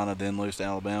Carolina, then lose to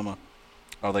Alabama,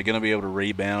 are they going to be able to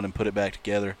rebound and put it back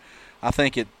together? I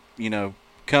think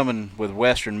coming with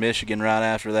Western Michigan right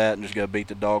after that and just go beat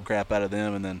the dog crap out of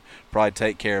them and then probably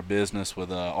take care of business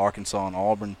with Arkansas and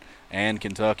Auburn and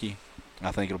Kentucky,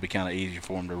 I think it'll be kind of easier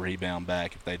for them to rebound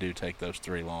back if they do take those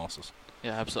 3 losses.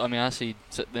 Yeah, absolutely. I see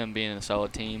them being a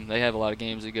solid team. They have a lot of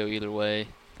games that go either way.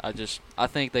 I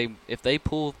think if they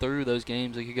pull through those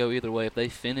games, they could go either way. If they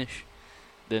finish,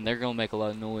 then they're going to make a lot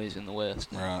of noise in the West.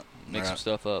 Right. Make some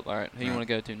stuff up. All right, who you want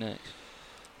to go to next?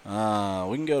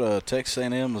 We can go to Texas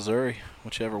A&M, Missouri,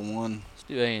 whichever one. Let's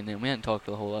do A&M. We haven't talked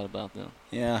a whole lot about them.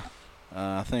 Yeah.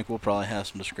 I think we'll probably have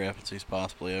some discrepancies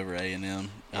possibly over A&M.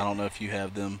 I don't know if you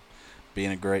have them being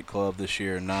a great club this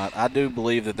year or not. I do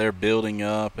believe that they're building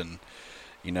up and,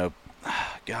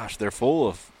 they're full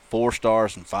of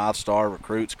 4-stars and 5-star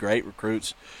recruits,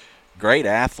 great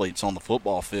athletes on the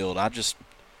football field. I just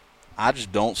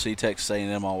don't see Texas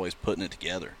A&M always putting it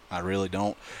together. I really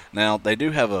don't. Now, they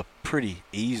do have a pretty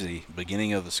easy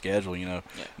beginning of the schedule, Yeah.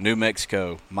 New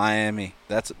Mexico, Miami.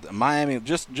 That's Miami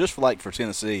just for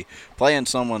Tennessee, playing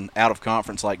someone out of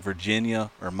conference like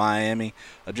Virginia or Miami,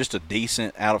 just a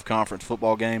decent out of conference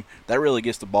football game. That really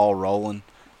gets the ball rolling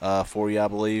for you, I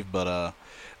believe. But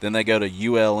then they go to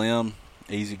ULM,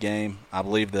 easy game. I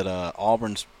believe that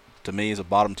Auburn's, to me, is a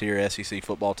bottom tier SEC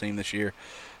football team this year.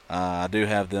 I do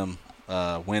have them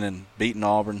beating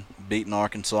Auburn, beating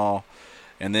Arkansas,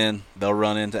 and then they'll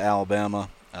run into Alabama.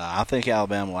 I think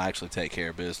Alabama will actually take care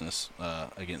of business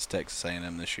against Texas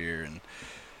A&M this year, and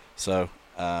so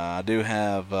I do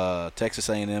have Texas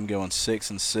A&M going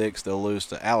 6-6. They'll lose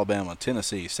to Alabama,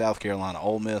 Tennessee, South Carolina,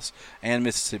 Ole Miss, and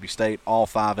Mississippi State, all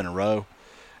 5 in a row,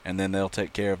 and then they'll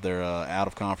take care of their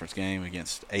out-of-conference game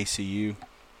against ACU,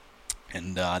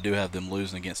 and I do have them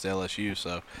losing against LSU.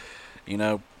 So,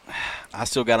 I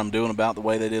still got them doing about the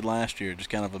way they did last year,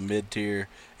 just kind of a mid-tier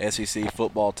SEC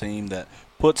football team that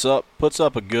puts up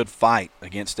a good fight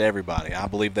against everybody. I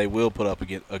believe they will put up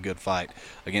a good fight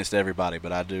against everybody,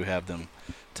 but I do have them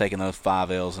taking those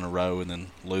 5 L's in a row and then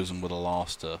losing with a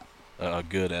loss to a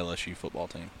good LSU football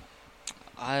team.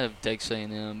 I have Texas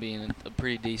A&M being a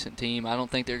pretty decent team. I don't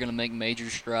think they're going to make major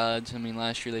strides.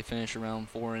 Last year they finished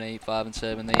around 4-8,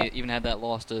 5-7. They even had that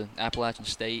loss to Appalachian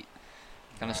State.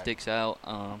 Kind of sticks out.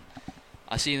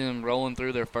 I see them rolling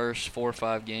through their first 4 or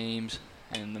 5 games,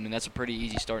 and that's a pretty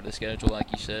easy start to the schedule,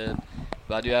 like you said.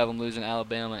 But I do have them losing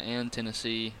Alabama and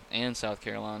Tennessee and South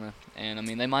Carolina, and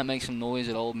they might make some noise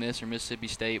at Ole Miss or Mississippi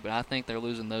State, but I think they're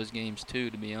losing those games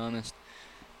too. To be honest,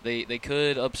 they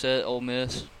could upset Ole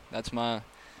Miss. That's my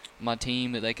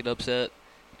team that they could upset,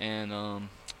 and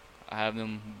I have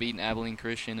them beating Abilene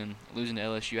Christian and losing to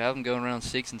LSU. I have them going around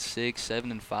 6-6,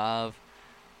 7-5.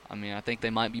 I mean, I think they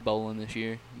might be bowling this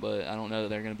year, but I don't know that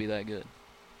they're going to be that good.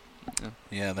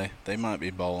 Yeah, they might be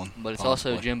bowling. But it's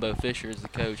honestly. also Jimbo Fisher as the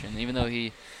coach, and even though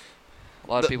a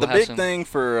lot of people the have big some. thing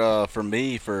for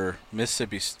me for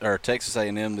Mississippi or Texas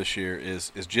A&M this year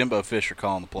is Jimbo Fisher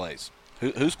calling the plays.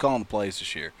 Who's calling the plays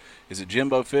this year? Is it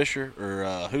Jimbo Fisher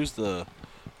or who's the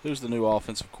new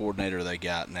offensive coordinator they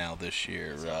got now this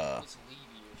year?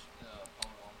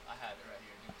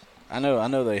 I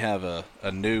know they have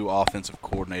a new offensive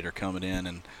coordinator coming in,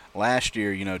 and last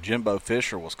year, Jimbo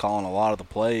Fisher was calling a lot of the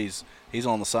plays. He's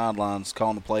on the sidelines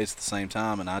calling the plays at the same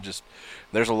time, and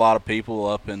there's a lot of people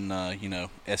up in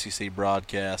SEC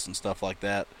broadcasts and stuff like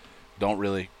that don't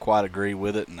really quite agree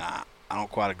with it, and I don't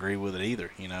quite agree with it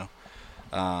either,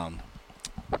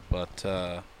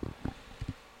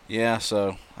 yeah,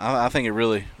 so I think it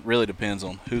really depends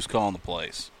on who's calling the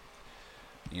plays.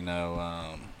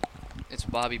 It's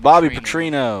Bobby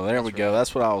Petrino. There That's we go. right.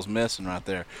 That's what I was missing right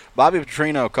there. Bobby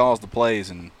Petrino calls the plays,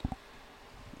 and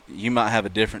you might have a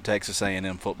different Texas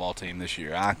A&M football team this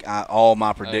year. All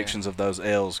my predictions of those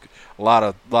L's, a lot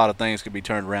of things could be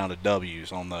turned around to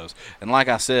W's on those. And like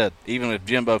I said, even if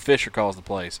Jimbo Fisher calls the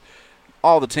plays,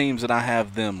 all the teams that I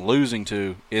have them losing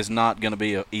to is not going to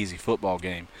be an easy football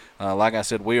game. Like I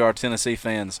said, we are Tennessee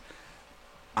fans.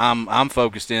 I'm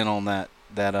focused in on that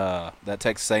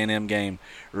Texas A&M game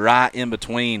right in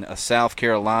between a South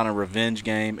Carolina revenge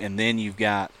game, and then you've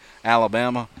got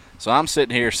Alabama. So I'm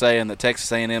sitting here saying that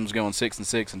Texas A&M is going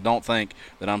 6-6, and don't think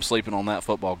that I'm sleeping on that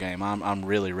football game. I'm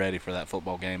really ready for that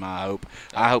football game. I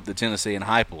hope the Tennessee and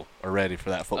Heupel are ready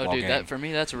for that football game. For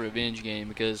me, that's a revenge game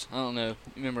because I don't know.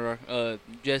 Remember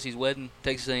Jesse's wedding?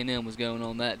 Texas A&M was going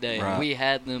on that day. Right. We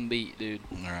had them beat, dude.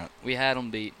 Right. We had them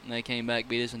beat, and they came back,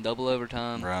 beat us in double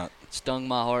overtime. Right. Stung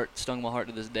my heart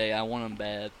to this day. I want them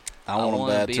bad. I want them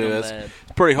bad beat too. them It's bad.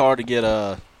 pretty hard to get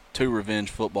 2 revenge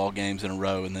football games in a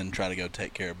row and then try to go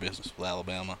take care of business with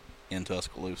Alabama in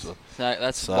Tuscaloosa.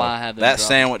 That's why I have them that dropped.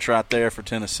 sandwich right there for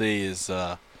Tennessee is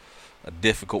a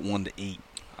difficult one to eat.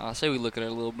 I say we look at our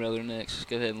little brother next. Let's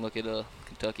go ahead and look at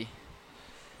Kentucky.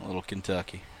 A little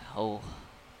Kentucky. Oh,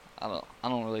 I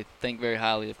don't really think very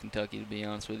highly of Kentucky, to be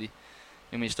honest with you.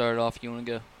 You want me to start it off? You want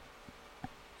to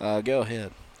go? Go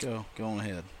ahead. Go on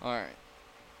ahead. All right.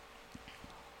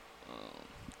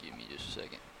 Give me just a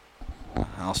second.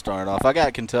 I'll start off. I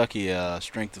got Kentucky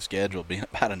strength of schedule being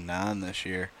about a 9 this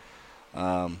year.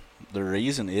 The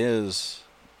reason is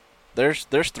there's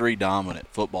 3 dominant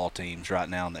football teams right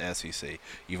now in the SEC.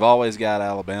 You've always got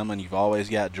Alabama and you've always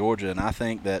got Georgia, and I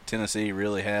think that Tennessee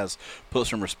really has put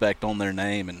some respect on their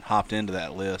name and hopped into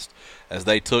that list as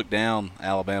they took down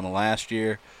Alabama last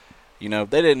year. They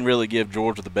didn't really give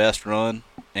Georgia the best run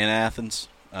in Athens.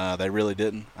 They really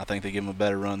didn't. I think they give them a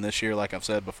better run this year, like I've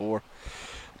said before.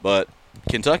 But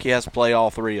Kentucky has to play all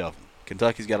 3 of them.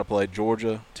 Kentucky's got to play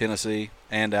Georgia, Tennessee,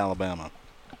 and Alabama.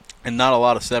 And not a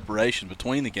lot of separation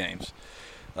between the games.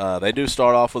 They do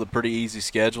start off with a pretty easy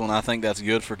schedule, and I think that's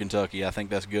good for Kentucky. I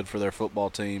think that's good for their football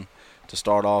team to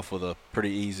start off with a pretty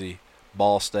easy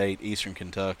Ball State, Eastern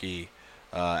Kentucky,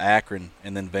 Akron,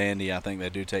 and then Vandy. I think they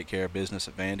do take care of business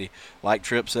at Vandy. Like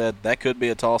Tripp said, that could be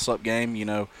a toss-up game.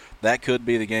 That could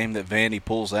be the game that Vandy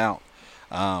pulls out.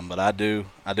 But I do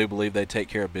believe they take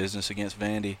care of business against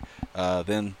Vandy.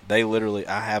 Then they literally,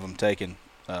 I have them taking,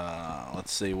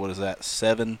 let's see, what is that?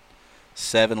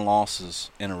 Seven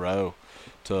losses in a row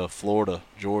to Florida,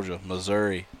 Georgia,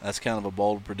 Missouri. That's kind of a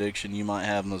bold prediction. You might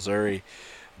have Missouri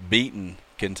beating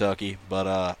Kentucky,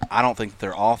 but I don't think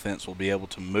their offense will be able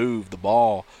to move the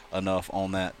ball enough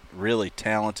on that really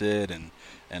talented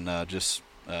and just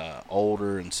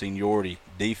older and seniority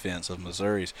defense of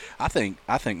Missouri's. I think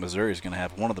Missouri is going to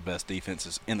have one of the best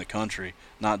defenses in the country,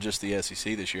 not just the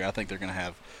SEC this year. I think they're going to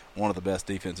have one of the best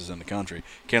defenses in the country.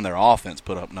 Can their offense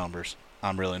put up numbers?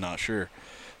 I'm really not sure.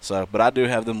 So, but I do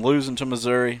have them losing to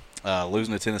Missouri,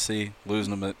 losing to Tennessee,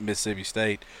 losing to Mississippi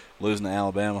State, losing to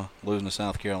Alabama, losing to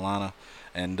South Carolina,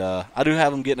 and I do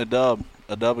have them getting a dub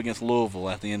against Louisville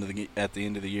at the end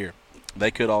of the year. They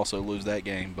could also lose that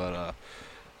game, but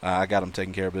I got them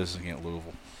taking care of business against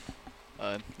Louisville.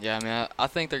 Yeah, I mean, I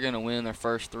think they're going to win their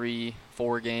first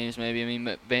 3-4 games maybe. I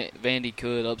mean, Vandy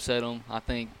could upset them. I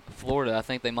think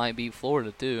they might beat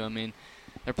Florida too. I mean,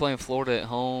 they're playing Florida at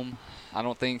home. I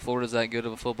don't think Florida's that good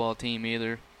of a football team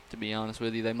either, to be honest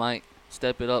with you. They might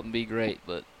step it up and be great,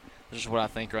 but that's just what I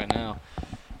think right now.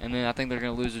 And then I think they're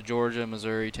going to lose to Georgia,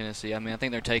 Missouri, Tennessee. I mean, I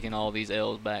think they're taking all these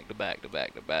L's back to back to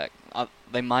back to back.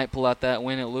 They might pull out that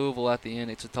win at Louisville at the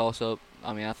end. It's a toss-up.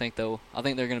 I mean, I think they're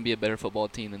going to be a better football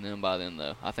team than them by then,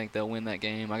 though. I think they'll win that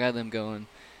game. I got them going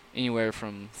anywhere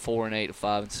from 4-8 to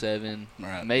 5-7,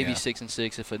 Right, maybe yeah.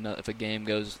 6-6 if a game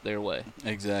goes their way.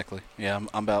 Exactly. Yeah, I'm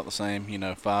about the same.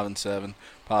 5-7,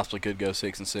 possibly could go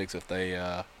 6-6 if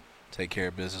they take care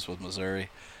of business with Missouri.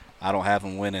 I don't have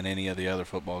them winning any of the other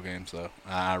football games, though.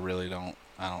 I really don't.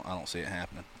 I don't see it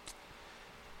happening.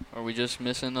 Are we just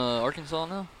missing Arkansas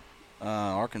now?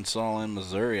 Arkansas and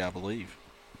Missouri, I believe.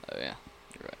 Oh yeah,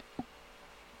 you're right.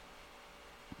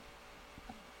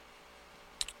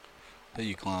 Who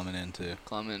you climbing into?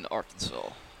 Climbing into Arkansas.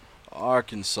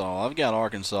 Arkansas. I've got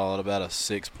Arkansas at about a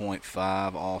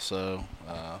 6.5 also,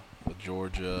 with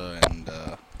Georgia, and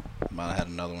might have had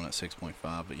another one at 6.5.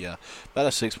 But yeah, about a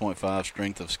 6.5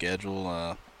 strength of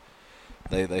schedule.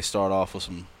 They start off with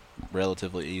some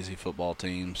relatively easy football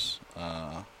teams.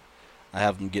 I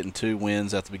have them getting 2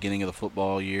 wins at the beginning of the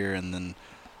football year, and then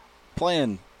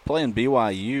playing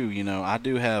BYU. I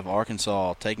do have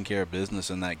Arkansas taking care of business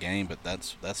in that game, but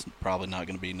that's probably not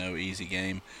going to be no easy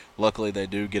game. Luckily, they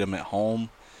do get them at home,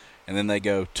 and then they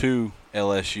go to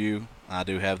LSU. I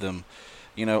do have them.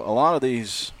 A lot of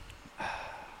these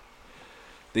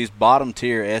bottom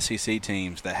tier SEC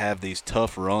teams that have these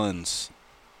tough runs,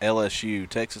 LSU,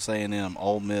 Texas A&M,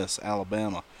 Ole Miss,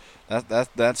 Alabama.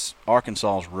 That's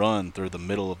Arkansas's run through the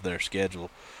middle of their schedule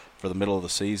for the middle of the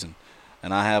season.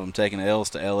 And I have them taking L's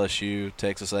to LSU,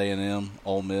 Texas A&M,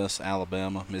 Ole Miss,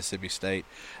 Alabama, Mississippi State,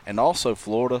 and also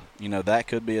Florida. That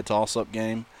could be a toss-up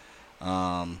game.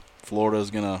 Florida's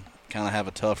going to kind of have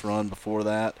a tough run before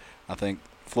that. I think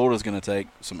Florida's going to take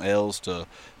some L's to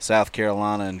South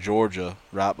Carolina and Georgia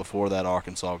right before that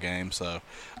Arkansas game. So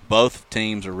both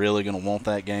teams are really going to want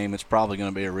that game. It's probably going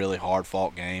to be a really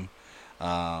hard-fought game.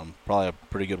 Probably a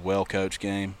pretty good, well-coached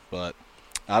game, but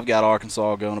I've got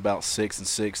Arkansas going about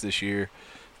 6-6 this year,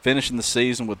 finishing the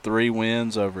season with 3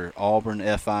 wins over Auburn,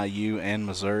 FIU, and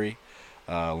Missouri,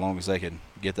 as long as they can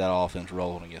get that offense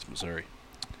rolling against Missouri.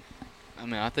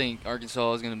 I think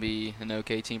Arkansas is going to be an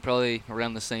okay team, probably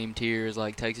around the same tier as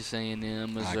like Texas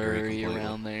A&M, Missouri,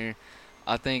 around there.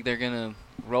 I think they're going to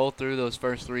roll through those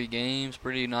first 3 games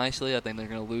pretty nicely. I think they're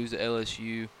going to lose to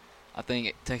LSU. I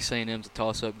think Texas A&M's a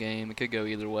toss-up game. It could go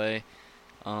either way.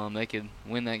 They could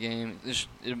win that game.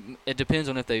 It depends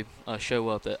on if they show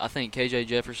up. I think KJ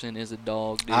Jefferson is a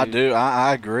dog, dude. I do.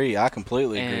 I agree. I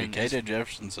completely agree. KJ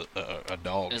Jefferson's a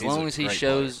dog. As long as he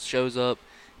shows up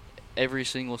every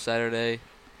single Saturday,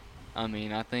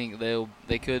 I think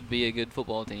they could be a good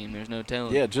football team. There's no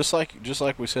telling. Yeah, just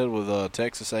like we said with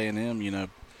Texas A&M,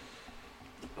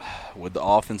 with the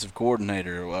offensive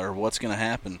coordinator or what's going to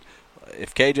happen.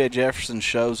 If KJ Jefferson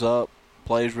shows up,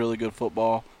 plays really good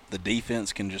football, the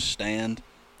defense can just stand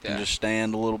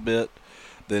a little bit,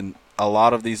 then a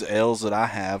lot of these L's that I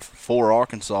have for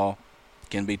Arkansas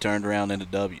can be turned around into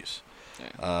W's.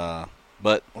 Yeah.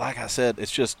 But like I said,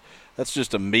 that's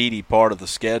just a meaty part of the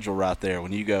schedule right there.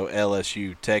 When you go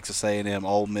LSU, Texas A&M,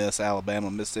 Ole Miss,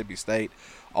 Alabama, Mississippi State,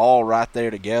 all right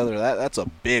there together, that's a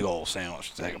big old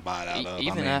sandwich to take a bite out of.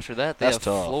 Even after that, they have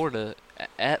tough. Florida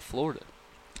at Florida.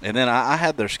 And then I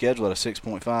had their schedule at a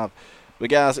 6.5. But,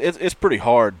 guys, it's pretty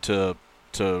hard to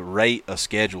rate a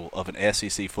schedule of an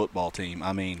SEC football team.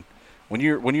 When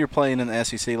you're playing in the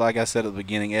SEC, like I said at the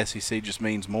beginning, SEC just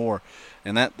means more.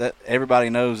 And that everybody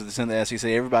knows that's in the SEC.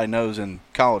 Everybody knows in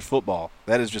college football.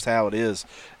 That is just how it is.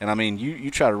 And,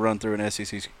 you try to run through an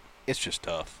SEC, it's just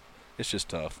tough. It's just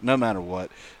tough. No matter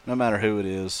what. No matter who it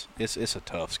is, it's a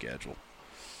tough schedule.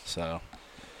 So,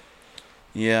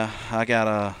 yeah, I got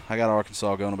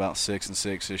Arkansas going about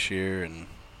 6-6 this year, and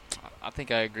I think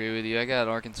I agree with you. I got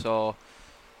Arkansas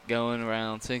going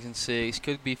around 6-6.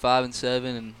 Could be 5-7,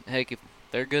 and heck, if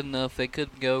they're good enough, they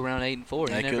could go around 8-4.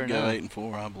 They could go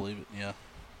 8-4. I believe it. Yeah.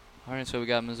 All right, so we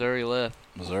got Missouri left.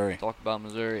 Missouri. Talk about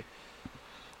Missouri.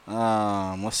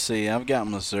 Let's see. I've got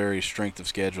Missouri's strength of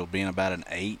schedule being about an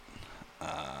 8.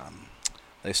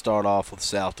 They start off with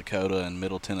South Dakota and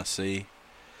Middle Tennessee.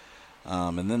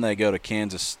 And then they go to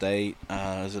Kansas State.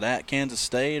 Is it at Kansas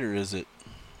State or is it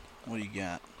 – what do you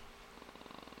got?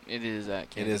 It is at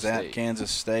Kansas State. It is at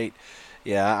Kansas State.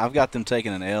 Yeah, I've got them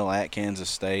taking an L at Kansas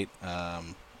State. Or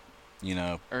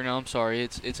no, I'm sorry.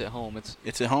 It's at home.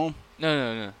 It's at home?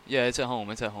 No. Yeah, it's at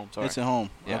home. Sorry. It's at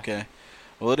home. Yeah. Okay.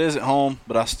 Well, it is at home,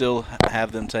 but I still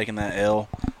have them taking that L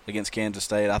against Kansas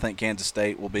State. I think Kansas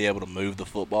State will be able to move the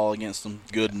football against them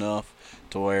good enough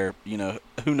to where,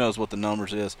 who knows what the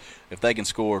numbers is. If they can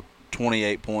score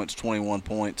 28 points, 21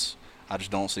 points, I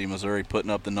just don't see Missouri putting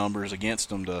up the numbers against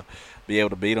them to be able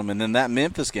to beat them. And then that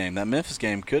Memphis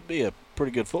game could be a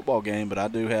pretty good football game, but I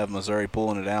do have Missouri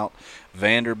pulling it out.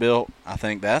 Vanderbilt, I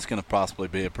think that's going to possibly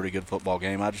be a pretty good football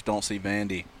game. I just don't see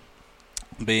Vandy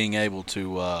being able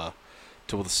to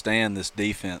to withstand this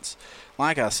defense.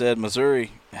 Like I said,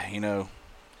 Missouri,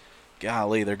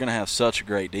 golly, they're going to have such a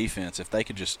great defense. If they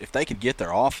could get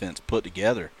their offense put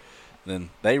together,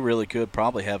 then they really could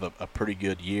probably have a pretty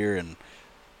good year and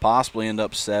possibly end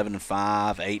up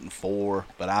 7-5, 8-4.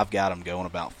 But I've got them going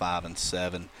about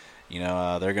 5-7.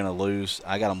 They're going to lose.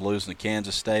 I got them losing to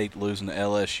Kansas State, losing to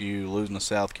LSU, losing to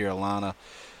South Carolina,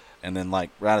 and then right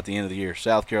at the end of the year,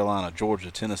 South Carolina,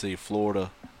 Georgia, Tennessee,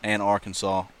 Florida, and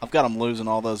Arkansas. I've got them losing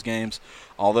all those games,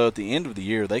 although at the end of the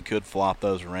year they could flop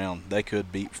those around. They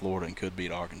could beat Florida and could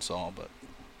beat Arkansas, but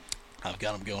I've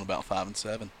got them going about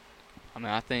 5-7. I mean,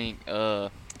 I think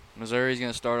Missouri's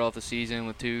going to start off the season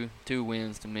with two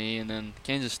wins to me, and then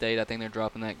Kansas State, I think they're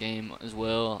dropping that game as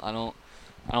well. I don't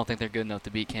think they're good enough to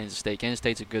beat Kansas State. Kansas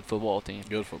State's a good football team.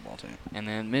 Good football team. And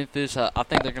then Memphis, I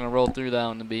think they're going to roll through that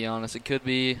one, to be honest. It could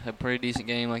be a pretty decent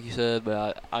game, like you said,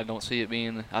 but I don't see it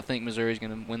being. I think Missouri's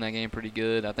going to win that game pretty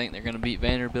good. I think they're going to beat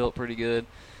Vanderbilt pretty good.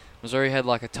 Missouri had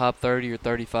like a top 30 or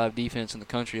 35 defense in the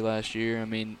country last year. I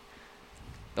mean,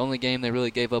 the only game they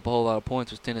really gave up a whole lot of points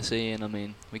was Tennessee, and, I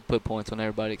mean, we can put points on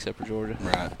everybody except for Georgia.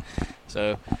 Right.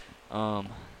 So,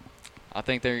 I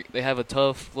think they have a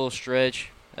tough little stretch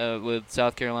with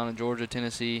South Carolina, Georgia,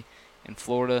 Tennessee, and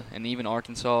Florida, and even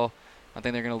Arkansas. I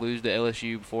think they're going to lose to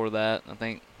LSU before that. I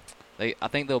think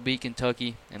they'll beat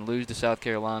Kentucky and lose to South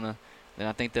Carolina. Then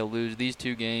I think they'll lose these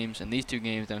two games, and these two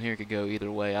games down here could go either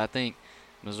way. I think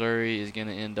Missouri is going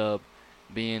to end up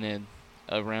being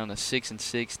around a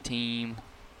 6-6 team.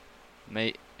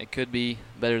 It could be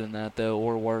better than that though,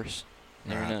 or worse.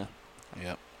 You never know.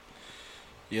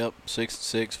 Yep.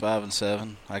 6-6,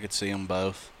 5-7. I could see them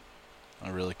both. I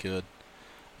really could.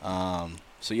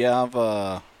 So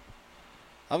yeah,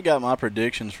 I've got my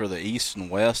predictions for the East and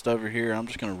West over here. I'm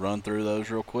just going to run through those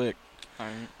real quick. All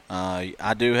right.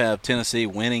 I do have Tennessee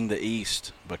winning the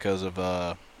East because of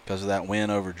that win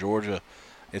over Georgia.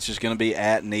 It's just going to be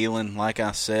at Neyland, like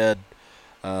I said.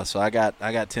 So I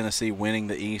got Tennessee winning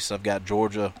the East. I've got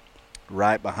Georgia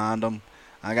right behind them.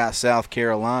 I got South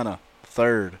Carolina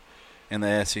third in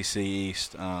the SEC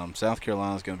East. South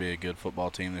Carolina's going to be a good football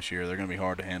team this year. They're going to be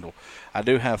hard to handle. I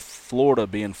do have Florida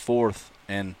being fourth,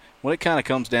 and when it kind of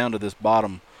comes down to this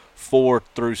bottom 4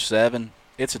 through 7,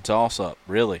 it's a toss-up,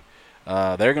 really.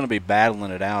 They're going to be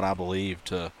battling it out, I believe,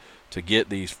 to get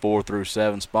these 4 through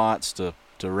 7 spots to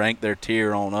rank their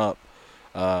tier on up.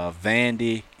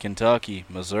 Vandy, Kentucky,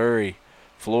 Missouri,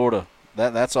 Florida.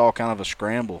 That's all kind of a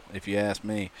scramble, if you ask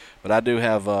me. But I do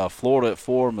have Florida at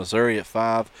 4, Missouri at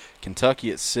 5,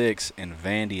 Kentucky at 6, and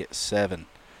Vandy at 7.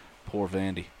 Poor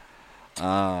Vandy.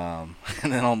 And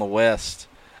then on the West,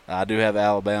 I do have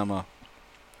Alabama.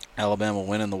 Alabama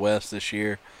winning the West this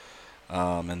year.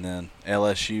 And then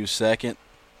LSU second,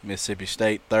 Mississippi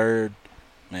State third.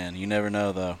 Man, you never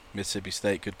know, though. Mississippi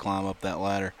State could climb up that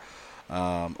ladder.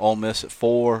 Ole Miss at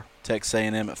 4, Texas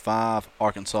A&M at 5,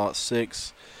 Arkansas at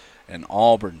 6, and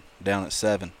Auburn down at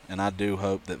 7. And I do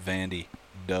hope that Vandy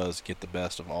does get the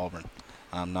best of Auburn.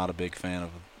 I'm not a big fan of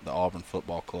the Auburn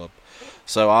football club.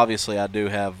 So obviously I do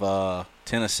have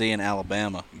Tennessee and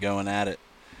Alabama going at it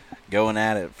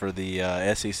for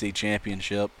the SEC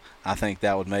championship. I think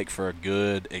that would make for a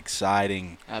good,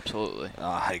 exciting, absolutely,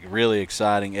 really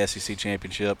exciting SEC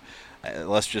championship.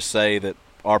 Let's just say that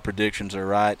our predictions are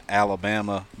right.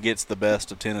 Alabama gets the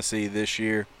best of Tennessee this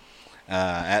year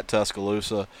at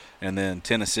Tuscaloosa, and then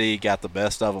Tennessee got the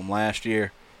best of them last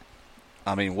year.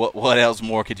 I mean, what else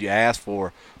more could you ask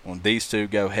for when these two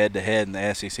go head-to-head in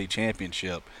the SEC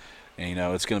championship? And,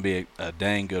 it's going to be a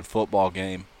dang good football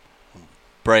game.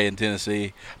 Praying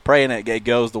it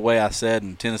goes the way I said,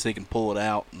 and Tennessee can pull it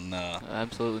out. And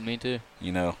absolutely, me too.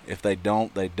 If they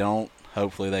don't, they don't.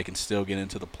 Hopefully they can still get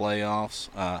into the playoffs.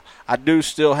 I do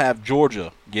still have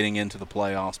Georgia getting into the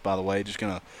playoffs, by the way. Just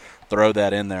going to throw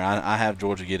that in there. I have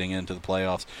Georgia getting into the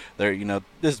playoffs.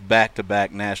 This is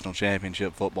back-to-back national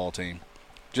championship football team.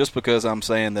 Just because I'm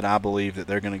saying that I believe that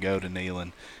they're going to go to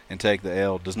Neyland and take the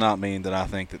L does not mean that I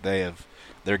think that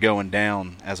they're going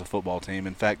down as a football team.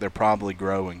 In fact, they're probably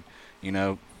growing.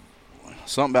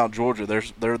 Something about Georgia,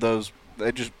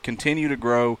 they just continue to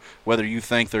grow, whether you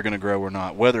think they're going to grow or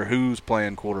not, whether who's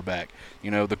playing quarterback. The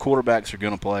quarterbacks are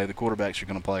going to play. The quarterbacks are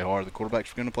going to play hard. The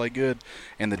quarterbacks are going to play good.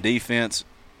 And the defense,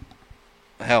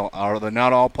 hell, are they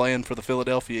not all playing for the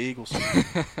Philadelphia Eagles?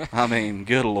 I mean,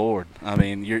 good Lord. I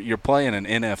mean, you're playing an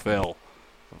NFL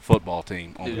football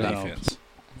team on defense.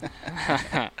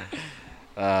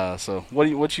 So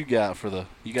what you got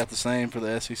you got the same for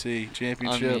the SEC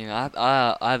championship? I mean,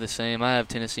 I have the same. I have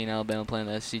Tennessee and Alabama playing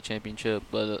the SEC championship.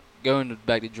 But going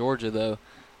back to Georgia though,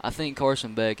 I think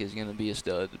Carson Beck is going to be a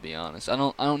stud. To be honest, I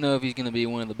don't know if he's going to be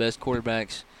one of the best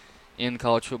quarterbacks in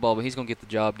college football, but he's going to get the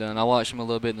job done. I watched him a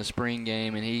little bit in the spring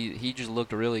game, and he just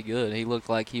looked really good. He looked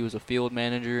like he was a field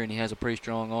manager, and he has a pretty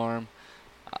strong arm.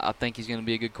 I think he's going to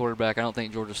be a good quarterback. I don't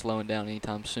think Georgia's slowing down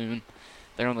anytime soon.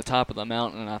 They're on the top of the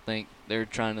mountain, and I think they're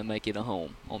trying to make it a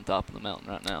home on top of the mountain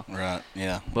right now. Right,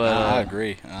 yeah. But I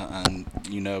agree. And,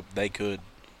 they could.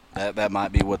 That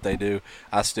might be what they do.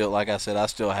 Like I said, I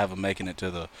still have them making it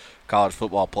to the college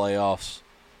football playoffs.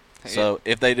 So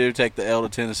if they do take the L to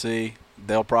Tennessee,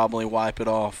 they'll probably wipe it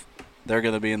off. They're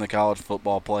going to be in the college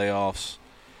football playoffs,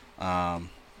 and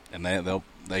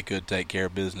they could take care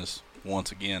of business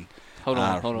once again. Hold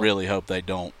on. I really hope they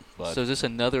don't. But So is this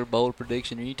another bold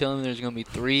prediction? Are you telling me there's going to be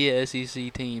 3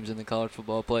 SEC teams in the college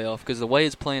football playoff? Because the way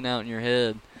it's playing out in your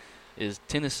head is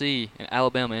Tennessee and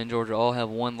Alabama and Georgia all have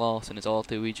one loss, and it's all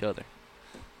to each other.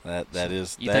 That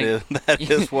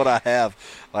is what I have.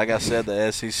 Like I said,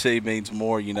 the SEC means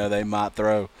more. They might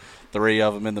throw 3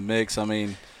 of them in the mix. I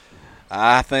mean,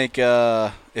 I think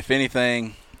if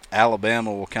anything,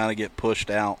 Alabama will kind of get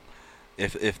pushed out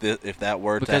if that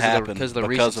were to happen because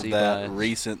of that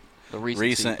recent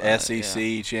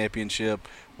SEC championship.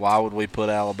 Why would we put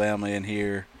Alabama in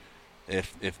here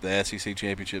if the SEC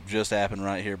championship just happened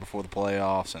right here before the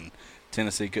playoffs and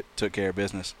Tennessee took care of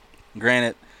business?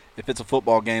 Granted, if it's a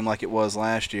football game like it was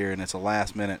last year and it's a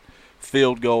last-minute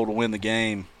field goal to win the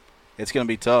game, it's going to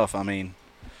be tough. I mean,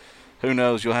 who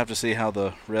knows? You'll have to see how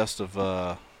the rest of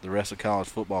college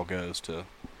football goes to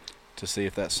see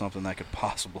if that's something that could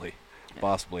possibly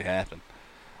happen.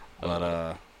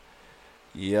 But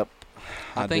yep.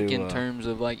 I think in terms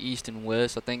of like East and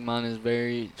West, I think mine is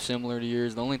very similar to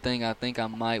yours. The only thing I think I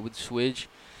might would switch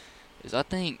is I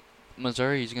think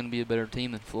Missouri is going to be a better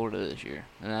team than Florida this year,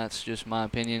 and that's just my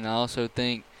opinion. I also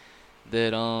think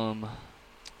that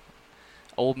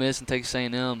Ole Miss and Texas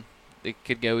A&M, it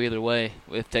could go either way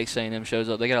if Texas A&M shows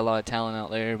up. They got a lot of talent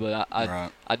out there, but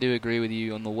I do agree with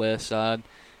you on the West side,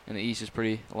 and the East is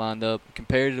pretty lined up.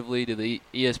 Comparatively to the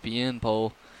ESPN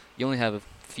poll, you only have a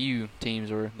few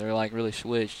teams where they're like really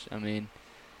switched. I mean,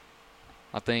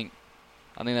 I think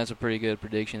that's a pretty good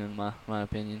prediction in my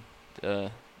opinion.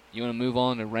 You want to move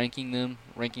on to ranking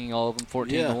all of them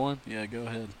 14-1? Yeah, go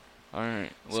ahead. All right.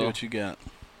 Well, see what you got.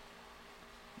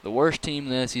 The worst team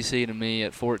in the SEC to me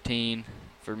at 14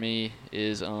 for me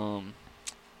is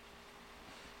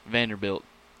Vanderbilt.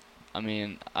 I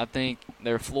mean, I think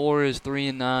their floor is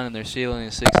 3-9 and their ceiling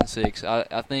is 6-6.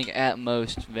 I think at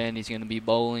most Vandy's going to be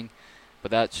bowling, but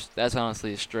that's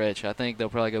honestly a stretch. I think they'll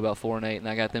probably go about 4-8, and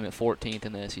I got them at 14th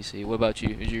in the SEC. What about you?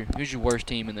 Who's your worst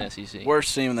team in the SEC?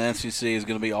 Worst team in the SEC is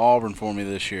going to be Auburn for me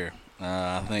this year.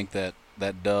 I think that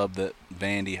dub that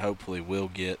Vandy hopefully will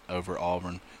get over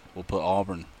Auburn will put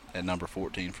Auburn at number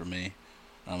 14 for me.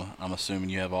 I'm assuming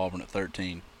you have Auburn at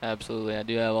 13. Absolutely, I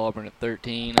do have Auburn at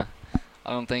 13. I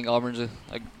don't think Auburn's a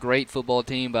great football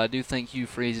team, but I do think Hugh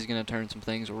Freeze is going to turn some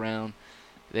things around.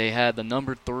 They had the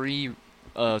number 3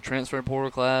 transfer portal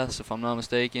class, if I'm not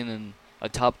mistaken, and a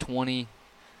top 20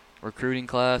 recruiting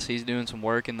class. He's doing some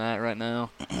work in that right now.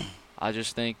 I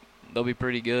just think they'll be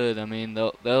pretty good. I mean,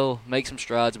 they'll make some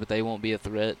strides, but they won't be a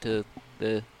threat to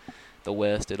the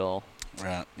West at all.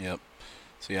 Right. Yep.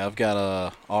 So yeah, I've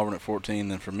got Auburn at 14.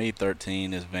 Then for me,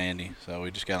 13 is Vandy. So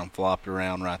we just got them flopped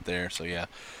around right there. So yeah,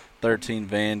 13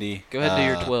 Vandy. Go ahead and do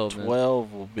your 12.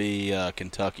 12 will be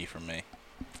Kentucky for me.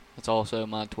 That's also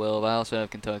my 12. I also have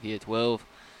Kentucky at 12.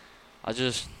 I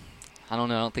don't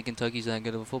know. I don't think Kentucky's that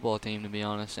good of a football team, to be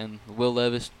honest. And Will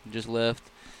Levis just left,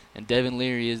 and Devin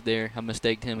Leary is there. I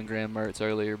mistaked him and Graham Mertz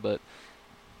earlier, but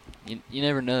you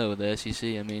never know with the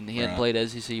SEC. I mean, he hadn't played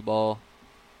SEC ball.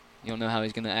 You don't know how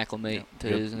he's going to acclimate to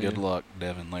his new. Good luck,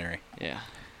 Devin Leary. Yeah.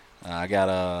 I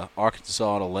got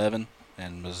Arkansas at 11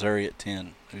 and Missouri at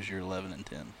 10. Who's your 11 and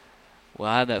 10? Well,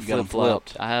 I had that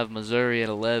flip-flopped. I have Missouri at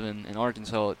 11 and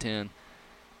Arkansas at 10.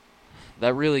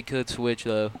 That really could switch,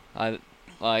 though.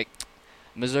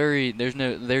 Missouri,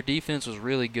 their defense was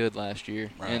really good last year.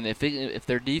 Right. And if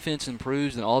their defense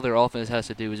improves, then all their offense has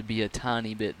to do is be a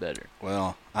tiny bit better.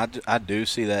 Well, I do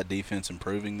see that defense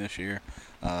improving this year.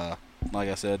 Like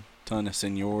I said, ton of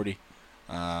seniority.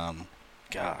 I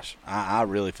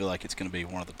really feel like it's going to be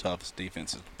one of the toughest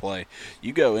defenses to play.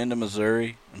 You go into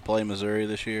Missouri and play Missouri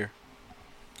this year,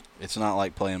 it's not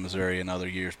like playing Missouri in other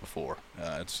years before.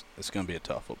 It's going to be a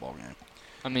tough football game.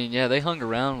 I mean, yeah, they hung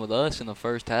around with us in the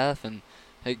first half, and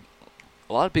hey,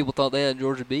 a lot of people thought they had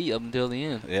Georgia beat up until the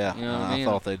end. Yeah, you know what I mean?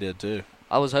 thought they did too.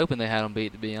 I was hoping they had them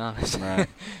beat, to be honest. Right.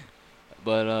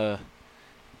 But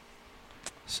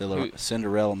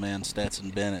Cinderella man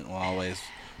Stetson Bennett will always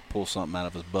pull something out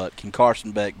of his butt. Can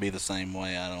Carson Beck be the same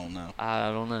way? I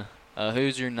don't know.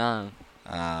 Who's your 9?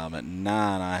 At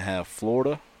 9, I have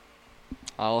Florida.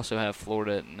 I also have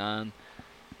Florida at 9.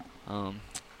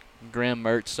 Graham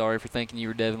Mertz, sorry for thinking you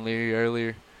were Devin Leary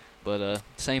earlier, but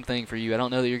same thing for you. I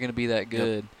don't know that you're going to be that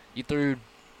good. Yep.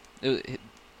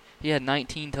 He had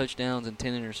 19 touchdowns and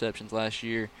 10 interceptions last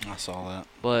year. I saw that.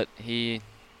 But 10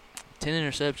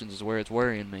 interceptions is where it's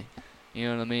worrying me. You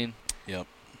know what I mean? Yep.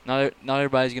 Not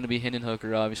everybody's going to be Hendon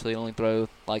Hooker, obviously. Only throw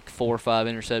like 4 or 5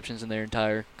 interceptions in their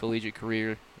entire collegiate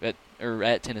career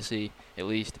at Tennessee, at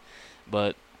least.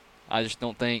 But I just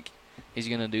don't think he's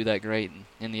going to do that great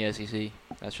in the SEC.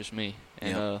 That's just me.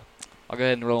 And yep. I'll go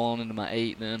ahead and roll on into my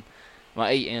 8 then.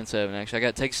 My 8 and 7, actually. I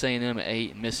got Texas A&M at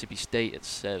 8 and Mississippi State at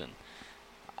 7.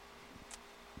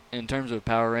 In terms of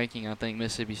power ranking, I think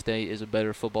Mississippi State is a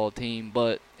better football team.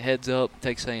 But heads up,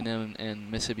 Texas A&M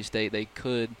and Mississippi State, they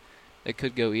could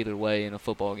go either way in a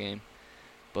football game.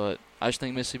 But I just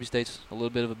think Mississippi State's a little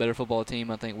bit of a better football team.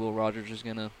 I think Will Rogers is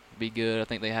going to be good. I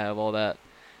think they have all that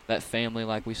family,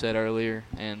 like we said earlier,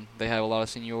 and they have a lot of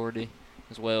seniority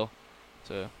as well.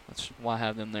 So that's why I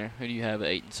have them there. Who do you have at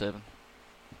 8 and 7?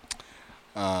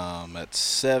 At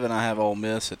 7, I have Ole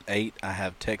Miss. At 8, I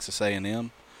have Texas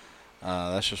A&M.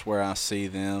 That's just where I see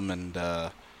them. And,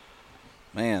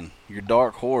 man, your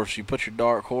dark horse, you put your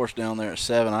dark horse down there at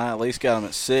 7. I at least got them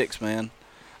at 6, man.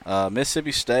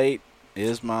 Mississippi State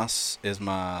is my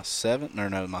 7, or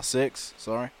no, my 6,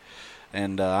 sorry.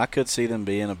 And I could see them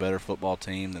being a better football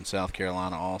team than South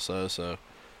Carolina also. So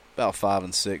about 5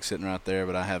 and 6 sitting right there.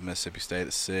 But I have Mississippi State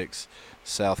at 6,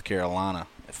 South Carolina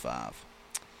at 5.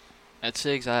 At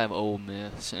 6, I have Ole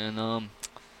Miss. And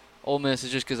Ole Miss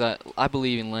is just because I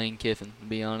believe in Lane Kiffin, to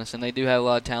be honest. And they do have a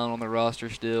lot of talent on their roster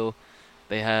still.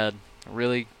 They had a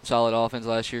really solid offense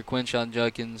last year. Quinshon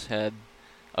Judkins had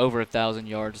over 1,000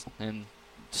 yards and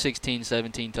 16,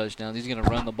 17 touchdowns. He's going to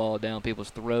run the ball down people's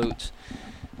throats.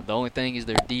 The only thing is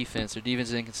their defense. Their defense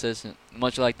is inconsistent.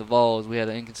 Much like the Vols, we had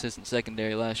an inconsistent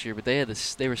secondary last year, but they were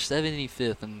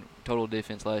 75th in total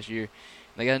defense last year.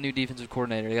 They got a new defensive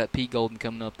coordinator. They got Pete Golden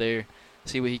coming up there.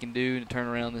 See what he can do to turn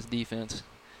around this defense.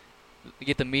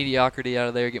 Get the mediocrity out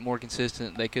of there, get more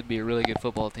consistent. They could be a really good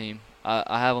football team.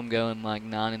 I have them going like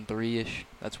 9 and 3-ish.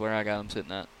 That's where I got them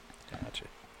sitting at. Gotcha.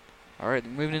 All right,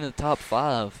 moving into the top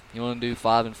 5. You want to do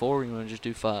 5 and 4, or you want to just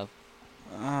do 5?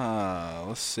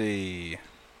 Let's see.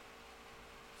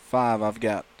 5, I've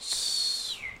got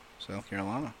South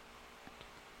Carolina.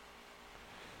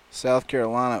 South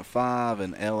Carolina at 5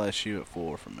 and LSU at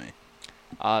 4 for me.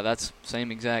 That's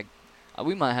same exact.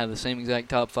 We might have the same exact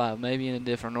top 5, maybe in a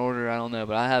different order. I don't know,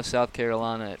 but I have South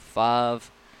Carolina at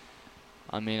 5.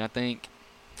 I mean, I think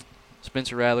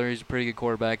Spencer Rattler, he's a pretty good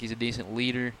quarterback. He's a decent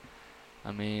leader.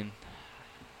 I mean,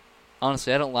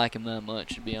 honestly, I don't like him that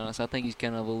much, to be honest. I think he's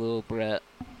kind of a little brat.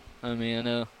 I mean, I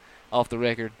know, off the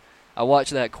record. I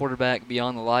watched that quarterback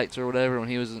Beyond the Lights or whatever when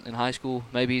he was in high school.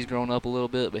 Maybe he's grown up a little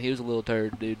bit, but he was a little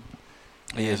turd, dude.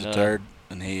 He is a turd,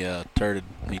 and he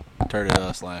turded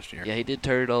us last year. Yeah, he did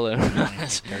turd all over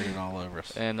us. Turded all over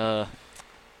us. And I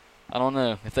don't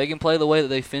know. If they can play the way that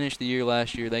they finished the year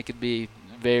last year, they could be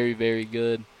very, very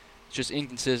good. It's just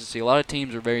inconsistency. A lot of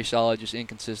teams are very solid, just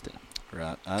inconsistent.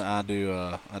 Right. I do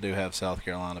have South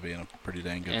Carolina being a pretty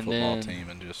dang good football team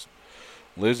and just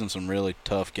losing some really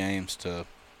tough games to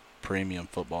premium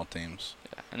football teams.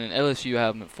 Yeah. And then LSU I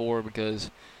have them at 4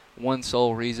 because one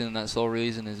sole reason, and that sole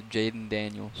reason is Jaden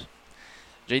Daniels.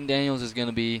 Jaden Daniels is going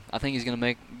to be, I think he's going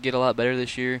to get a lot better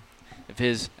this year. If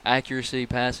his accuracy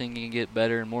passing can get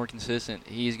better and more consistent,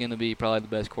 he's going to be probably the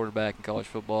best quarterback in college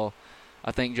football.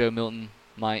 I think Joe Milton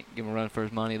might give him a run for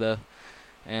his money, though.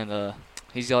 And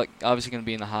he's obviously going to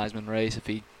be in the Heisman race if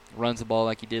he runs the ball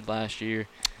like he did last year.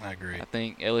 I agree. I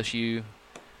think LSU,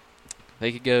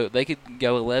 they could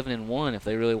go 11 and 1 if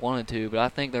they really wanted to, but I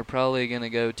think they're probably going to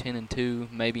go 10 and 2,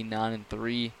 maybe 9 and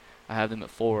 3. I have them at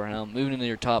 4. And I'm moving into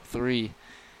your top 3.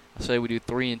 I say we do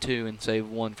 3 and 2 and save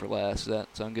 1 for last. Does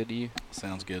that sound good to you?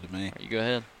 Sounds good to me. All right, you go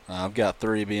ahead. I've got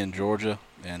 3 being Georgia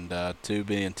and 2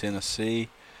 being Tennessee.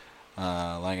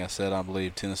 Like I said, I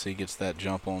believe Tennessee gets that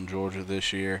jump on Georgia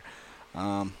this year.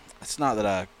 It's not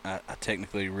that I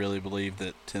technically really believe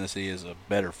that Tennessee is a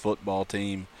better football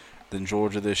team than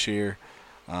Georgia this year.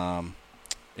 And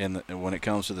when it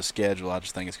comes to the schedule, I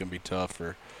just think it's going to be tough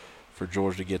for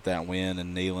Georgia to get that win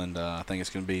in Neyland. I think it's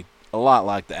going to be a lot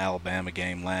like the Alabama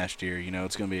game last year. You know,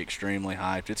 it's going to be extremely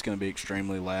hyped. It's going to be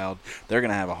extremely loud. They're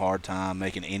going to have a hard time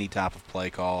making any type of play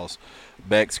calls.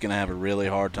 Beck's going to have a really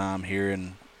hard time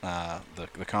hearing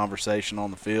the conversation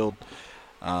on the field.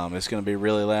 It's going to be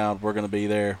really loud. We're going to be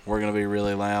there. We're going to be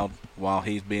really loud while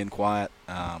he's being quiet.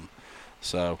 I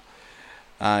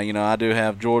do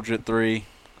have Georgia at 3,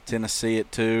 Tennessee at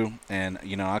 2, and,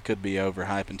 I could be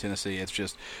overhyping Tennessee. It's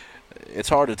just it's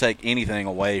hard to take anything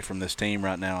away from this team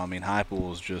right now. I mean,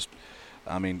 Heupel is just,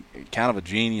 kind of a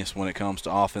genius when it comes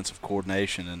to offensive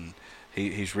coordination, and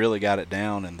he's really got it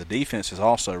down. And the defense is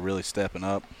also really stepping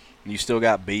up. You still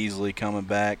got Beasley coming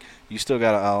back. You still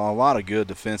got a lot of good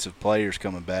defensive players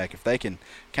coming back. If they can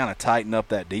kind of tighten up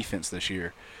that defense this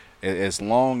year, as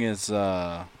long as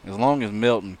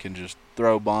Milton can just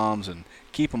throw bombs and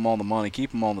keep them on the money,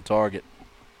 keep them on the target,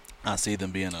 I see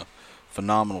them being a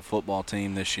phenomenal football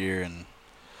team this year. And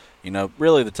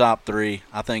really the top three,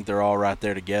 I think they're all right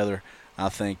there together. I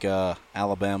think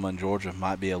Alabama and Georgia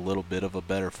might be a little bit of a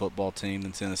better football team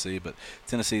than Tennessee, but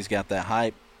Tennessee's got that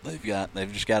hype.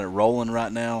 They've just got it rolling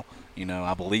right now.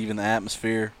 I believe in the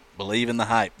atmosphere, believe in the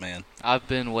hype, man. I've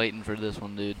been waiting for this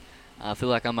one, dude. I feel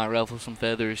like I might ruffle some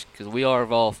feathers because we are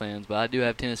Vol fans, but I do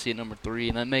have Tennessee at number 3,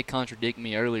 and that may contradict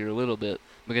me earlier a little bit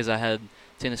because I had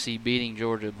Tennessee beating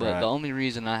Georgia, but The only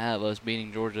reason I have us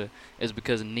beating Georgia is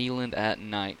because of Neyland at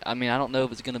night. I mean, I don't know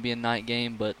if it's going to be a night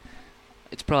game, but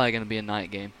it's probably going to be a night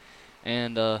game.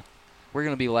 And we're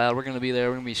going to be loud. We're going to be there.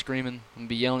 We're going to be screaming. I'm going to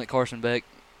be yelling at Carson Beck,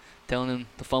 telling him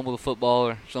to fumble the football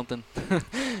or something.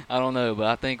 I don't know, but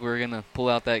I think we're going to pull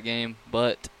out that game.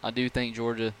 But I do think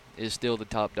Georgia is still the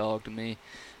top dog to me.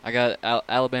 I got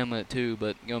Alabama at 2,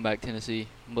 but going back to Tennessee,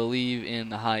 believe in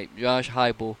the hype. Josh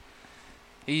Heupel,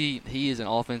 he is an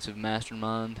offensive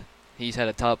mastermind. He's had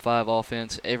a top 5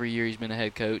 offense every year he's been a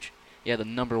head coach. He had the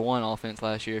number 1 offense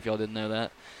last year, if y'all didn't know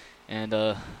that. And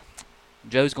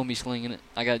Joe's going to be slinging it.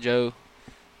 I got Joe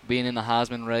being in the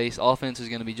Heisman race. Offense is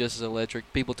going to be just as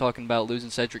electric. People talking about losing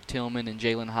Cedric Tillman and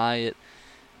Jalen Hyatt.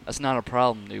 That's not a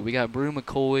problem, dude. We got Brew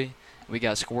McCoy. We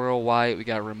got Squirrel White. We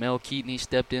got Ramel Keaton. He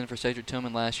stepped in for Cedric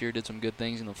Tillman last year, did some good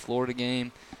things in the Florida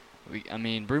game.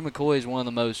 Brew McCoy is one of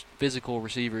the most physical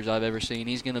receivers I've ever seen.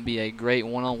 He's going to be a great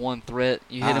one-on-one threat.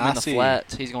 You hit him in the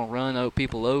flats, he's going to run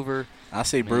people over. I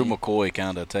see Brew McCoy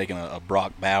kind of taking a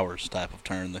Brock Bowers type of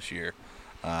turn this year.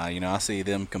 I see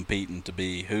them competing to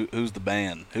be who's the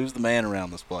man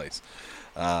around this place.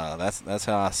 That's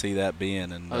how I see that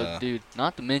being. And dude,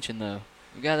 not to mention though,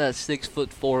 we got that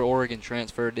 6'4" Oregon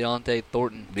transfer, Deontay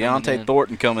Thornton.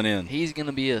 Thornton coming in. He's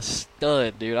gonna be a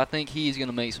stud, dude. I think he's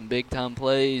gonna make some big time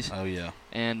plays. Oh yeah.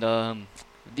 And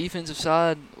defensive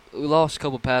side, we lost a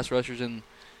couple pass rushers in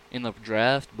the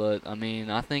draft, but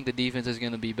I think the defense is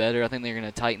gonna be better. I think they're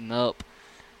gonna tighten up.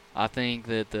 I think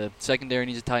that the secondary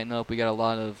needs to tighten up. We got a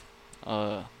lot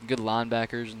of good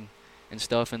linebackers and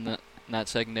stuff in that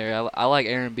secondary. I like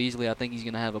Aaron Beasley. I think he's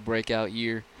going to have a breakout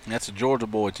year. That's a Georgia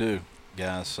boy too,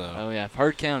 guys. So. Oh yeah,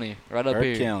 Heard County, right up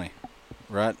here. Heard County,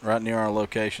 right near our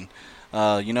location.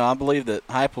 I believe that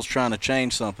Heupel's trying to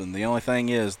change something. The only thing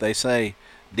is, they say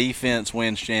defense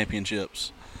wins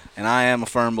championships, and I am a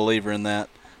firm believer in that.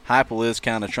 Heupel is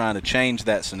kind of trying to change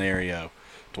that scenario.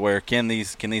 To where can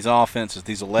these offenses,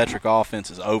 these electric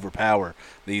offenses, overpower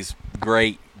these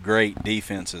great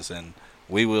defenses? And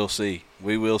we will see.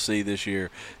 We will see this year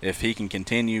if he can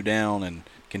continue down and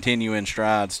continue in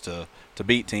strides to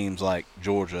beat teams like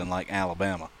Georgia and like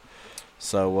Alabama.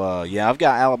 So I've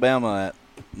got Alabama at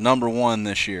number 1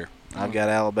 this year. I've got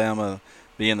Alabama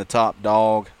being the top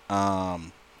dog.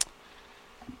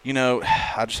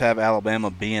 I just have Alabama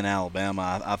being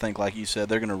Alabama. I think, like you said,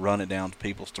 they're going to run it down to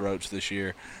people's throats this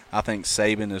year. I think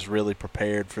Saban is really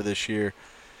prepared for this year.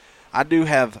 I do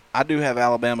have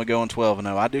Alabama going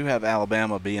 12-0. I do have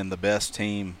Alabama being the best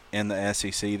team in the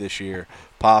SEC this year,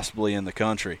 possibly in the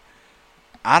country.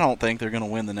 I don't think they're going to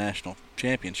win the national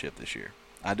championship this year.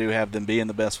 I do have them being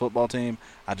the best football team.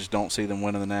 I just don't see them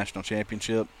winning the national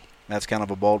championship. That's kind of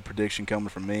a bold prediction coming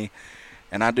from me.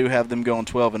 And I do have them going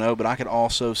 12-0, but I could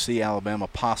also see Alabama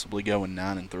possibly going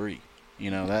 9-3.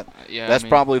 That's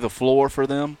probably the floor for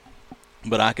them,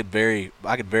 but I could very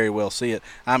well see it.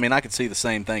 I could see the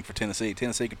same thing for Tennessee.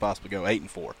 Tennessee could possibly go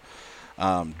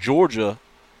 8-4. Georgia,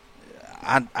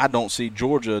 I don't see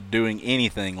Georgia doing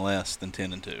anything less than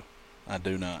 10-2. I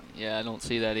do not. Yeah, I don't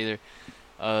see that either.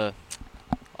 I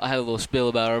had a little spill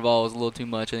about our ball. It was a little too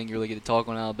much. I think you really get to talk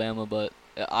on Alabama, but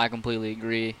I completely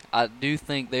agree. I do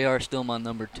think they are still my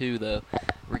number 2, though.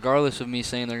 Regardless of me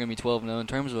saying they're going to be 12-0, in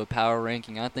terms of a power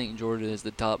ranking, I think Georgia is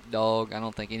the top dog. I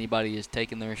don't think anybody is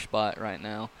taking their spot right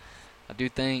now. I do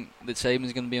think that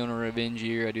Saban's going to be on a revenge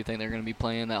year. I do think they're going to be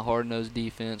playing that hard-nosed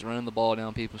defense, running the ball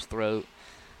down people's throat.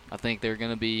 I think they're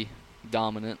going to be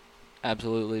dominant,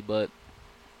 absolutely. But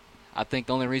I think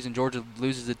the only reason Georgia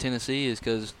loses to Tennessee is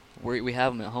because we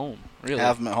have them at home. Really,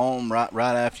 have them at home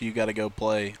right after you got to go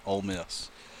play Ole Miss.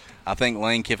 I think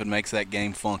Lane Kiffin makes that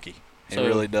game funky. It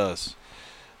really does.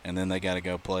 And then they got to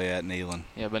go play at Neyland.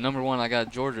 Yeah, but number 1, I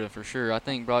got Georgia for sure. I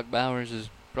think Brock Bowers is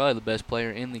probably the best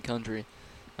player in the country.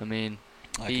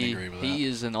 I can agree with that. He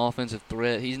is an offensive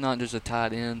threat. He's not just a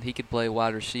tight end. He could play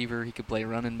wide receiver. He could play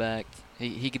running back.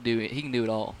 He could do it. He can do it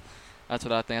all. That's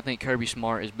what I think. I think Kirby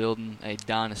Smart is building a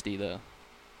dynasty, though,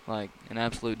 like an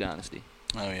absolute dynasty.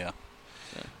 Oh yeah.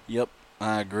 So. Yep,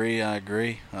 I agree.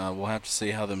 We'll have to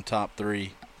see how them top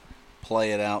three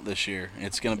play it out this year.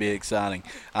 It's going to be exciting.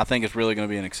 I think it's really going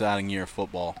to be an exciting year of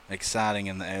football. Exciting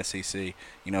in the SEC.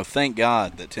 Thank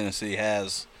God that Tennessee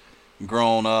has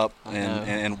grown up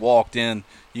and walked in.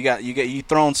 You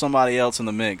thrown somebody else in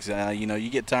the mix. You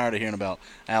get tired of hearing about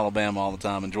Alabama all the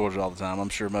time and Georgia all the time. I'm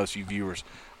sure most of you viewers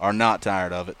are not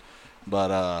tired of it,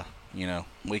 but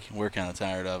we're kind of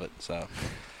tired of it. So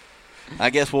I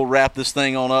guess we'll wrap this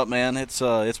thing on up, man.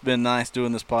 It's been nice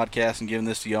doing this podcast and giving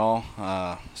this to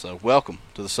y'all. So welcome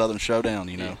to the Southern Showdown.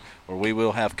 Where we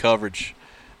will have coverage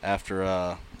after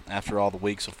all the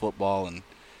weeks of football and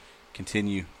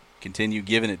continue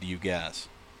giving it to you guys.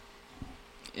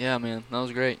 Yeah, man, that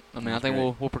was great. I mean, I think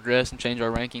we'll progress and change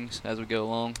our rankings as we go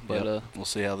along, but we'll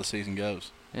see how the season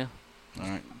goes. Yeah. All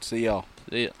right. See y'all.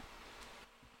 See ya.